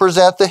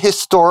misrepresent the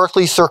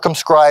historically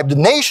circumscribed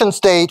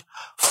nation-state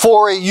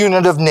for a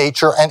unit of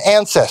nature and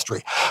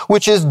ancestry,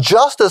 which is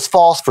just as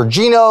false for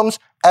genomes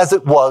as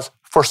it was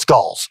for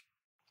skulls.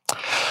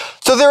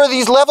 So there are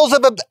these levels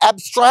of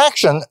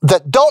abstraction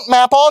that don't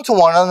map onto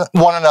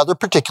one another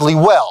particularly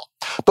well,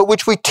 but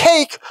which we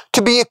take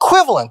to be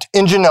equivalent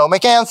in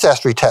genomic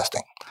ancestry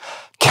testing.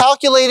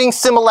 Calculating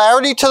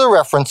similarity to the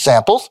reference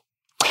samples,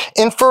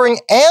 inferring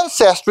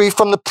ancestry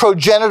from the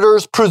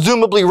progenitors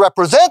presumably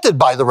represented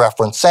by the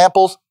reference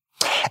samples,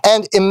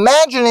 and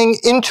imagining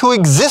into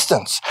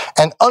existence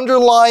an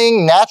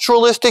underlying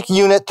naturalistic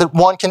unit that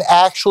one can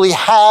actually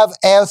have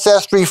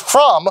ancestry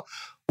from,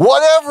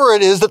 whatever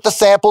it is that the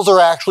samples are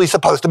actually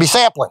supposed to be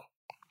sampling.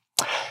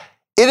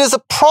 It is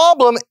a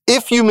problem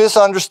if you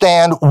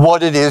misunderstand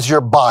what it is you're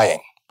buying.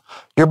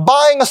 You're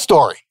buying a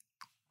story.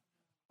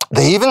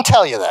 They even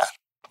tell you that.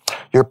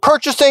 You're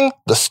purchasing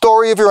the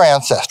story of your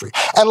ancestry.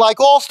 And like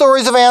all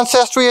stories of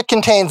ancestry, it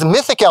contains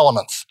mythic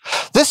elements.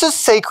 This is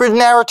sacred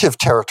narrative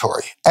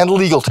territory and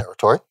legal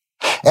territory.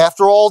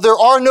 After all, there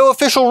are no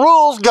official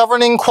rules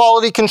governing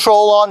quality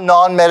control on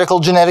non-medical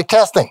genetic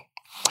testing.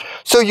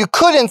 So you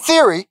could, in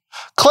theory,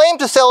 claim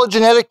to sell a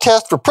genetic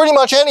test for pretty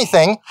much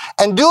anything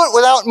and do it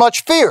without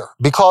much fear,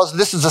 because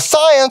this is a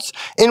science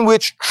in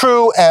which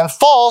true and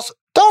false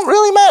don't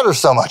really matter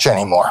so much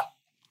anymore.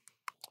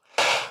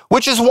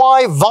 Which is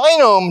why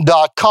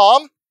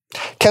Vinome.com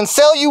can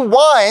sell you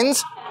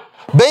wines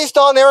based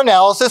on their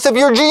analysis of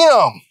your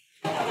genome.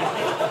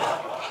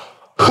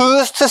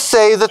 Who's to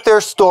say that their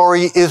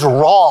story is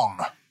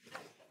wrong?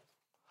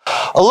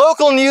 A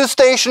local news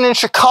station in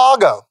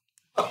Chicago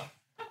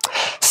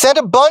sent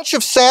a bunch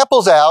of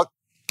samples out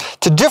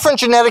to different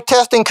genetic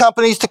testing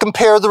companies to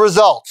compare the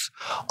results.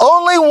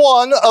 Only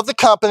one of the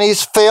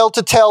companies failed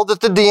to tell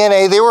that the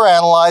DNA they were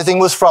analyzing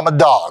was from a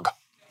dog.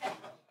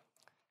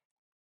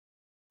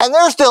 And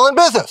they're still in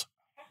business.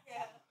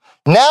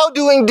 Now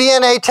doing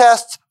DNA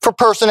tests for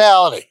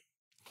personality.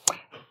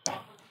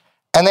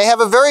 And they have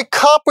a very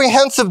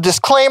comprehensive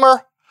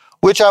disclaimer,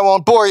 which I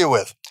won't bore you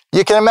with.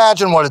 You can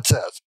imagine what it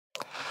says.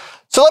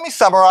 So let me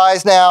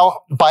summarize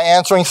now by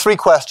answering 3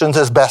 questions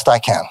as best I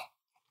can.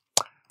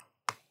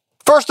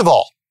 First of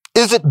all,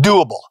 is it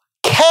doable?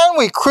 Can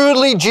we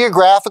crudely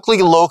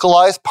geographically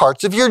localize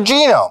parts of your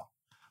genome?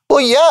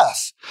 Well,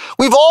 yes.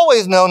 We've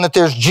always known that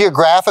there's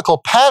geographical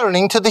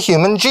patterning to the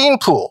human gene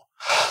pool.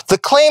 The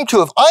claim to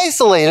have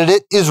isolated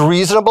it is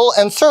reasonable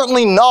and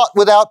certainly not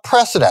without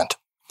precedent.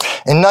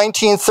 In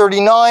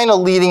 1939, a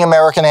leading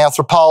American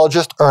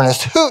anthropologist,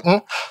 Ernest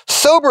Houghton,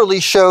 soberly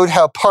showed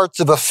how parts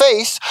of a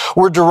face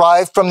were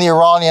derived from the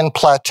Iranian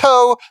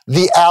plateau,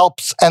 the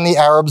Alps, and the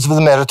Arabs of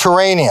the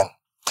Mediterranean.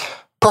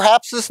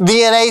 Perhaps this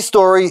DNA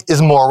story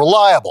is more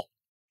reliable.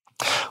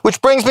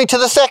 Which brings me to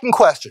the second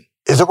question.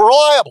 Is it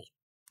reliable?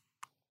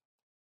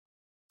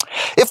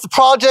 If the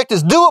project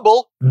is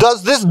doable,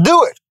 does this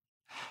do it?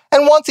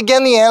 And once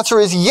again, the answer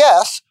is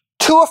yes,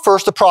 to a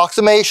first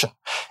approximation.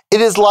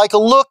 It is like a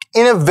look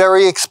in a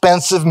very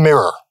expensive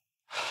mirror.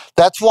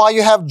 That's why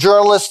you have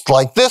journalists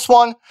like this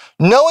one,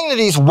 knowing that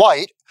he's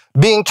white,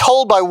 being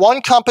told by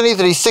one company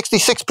that he's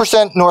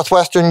 66%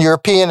 Northwestern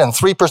European and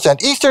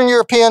 3% Eastern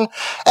European,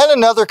 and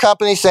another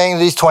company saying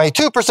that he's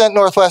 22%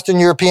 Northwestern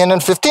European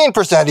and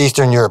 15%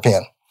 Eastern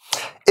European.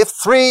 If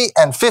 3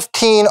 and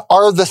 15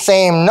 are the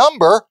same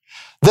number,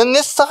 then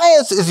this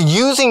science is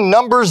using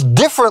numbers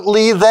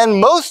differently than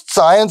most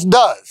science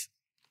does.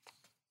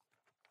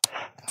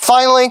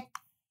 Finally,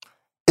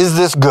 is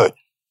this good?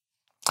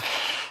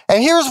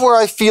 And here's where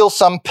I feel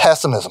some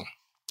pessimism.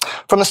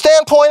 From the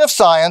standpoint of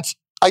science,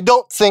 I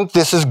don't think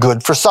this is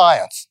good for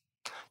science.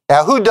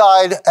 Now, who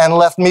died and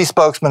left me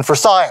spokesman for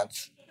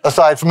science,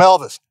 aside from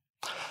Elvis?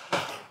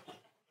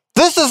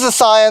 This is a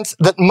science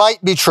that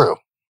might be true,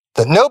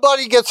 that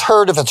nobody gets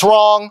hurt if it's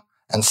wrong,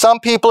 and some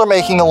people are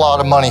making a lot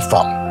of money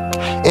from.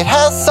 It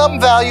has some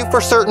value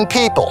for certain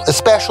people,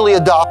 especially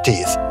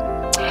adoptees.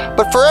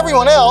 But for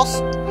everyone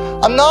else,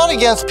 I'm not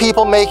against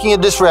people making a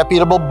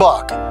disreputable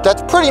buck.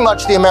 That's pretty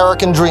much the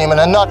American dream in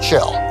a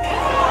nutshell.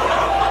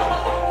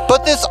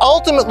 But this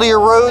ultimately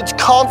erodes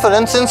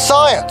confidence in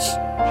science.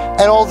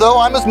 And although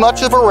I'm as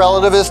much of a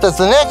relativist as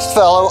the next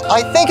fellow,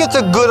 I think it's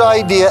a good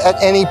idea at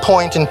any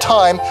point in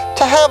time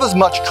to have as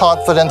much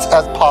confidence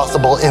as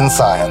possible in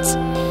science.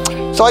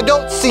 So I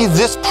don't see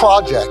this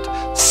project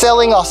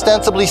selling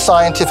ostensibly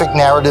scientific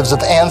narratives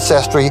of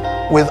ancestry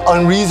with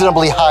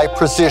unreasonably high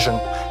precision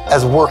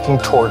as working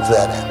towards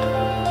that end.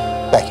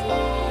 Thank you.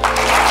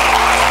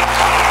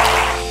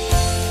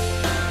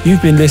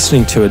 You've been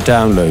listening to a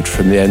download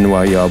from the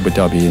NYU Abu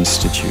Dhabi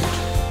Institute.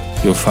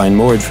 You'll find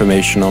more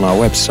information on our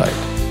website,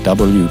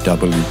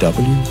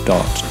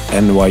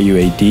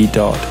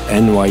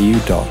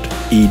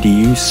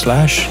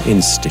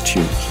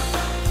 www.nyuad.nyu.edu/institute.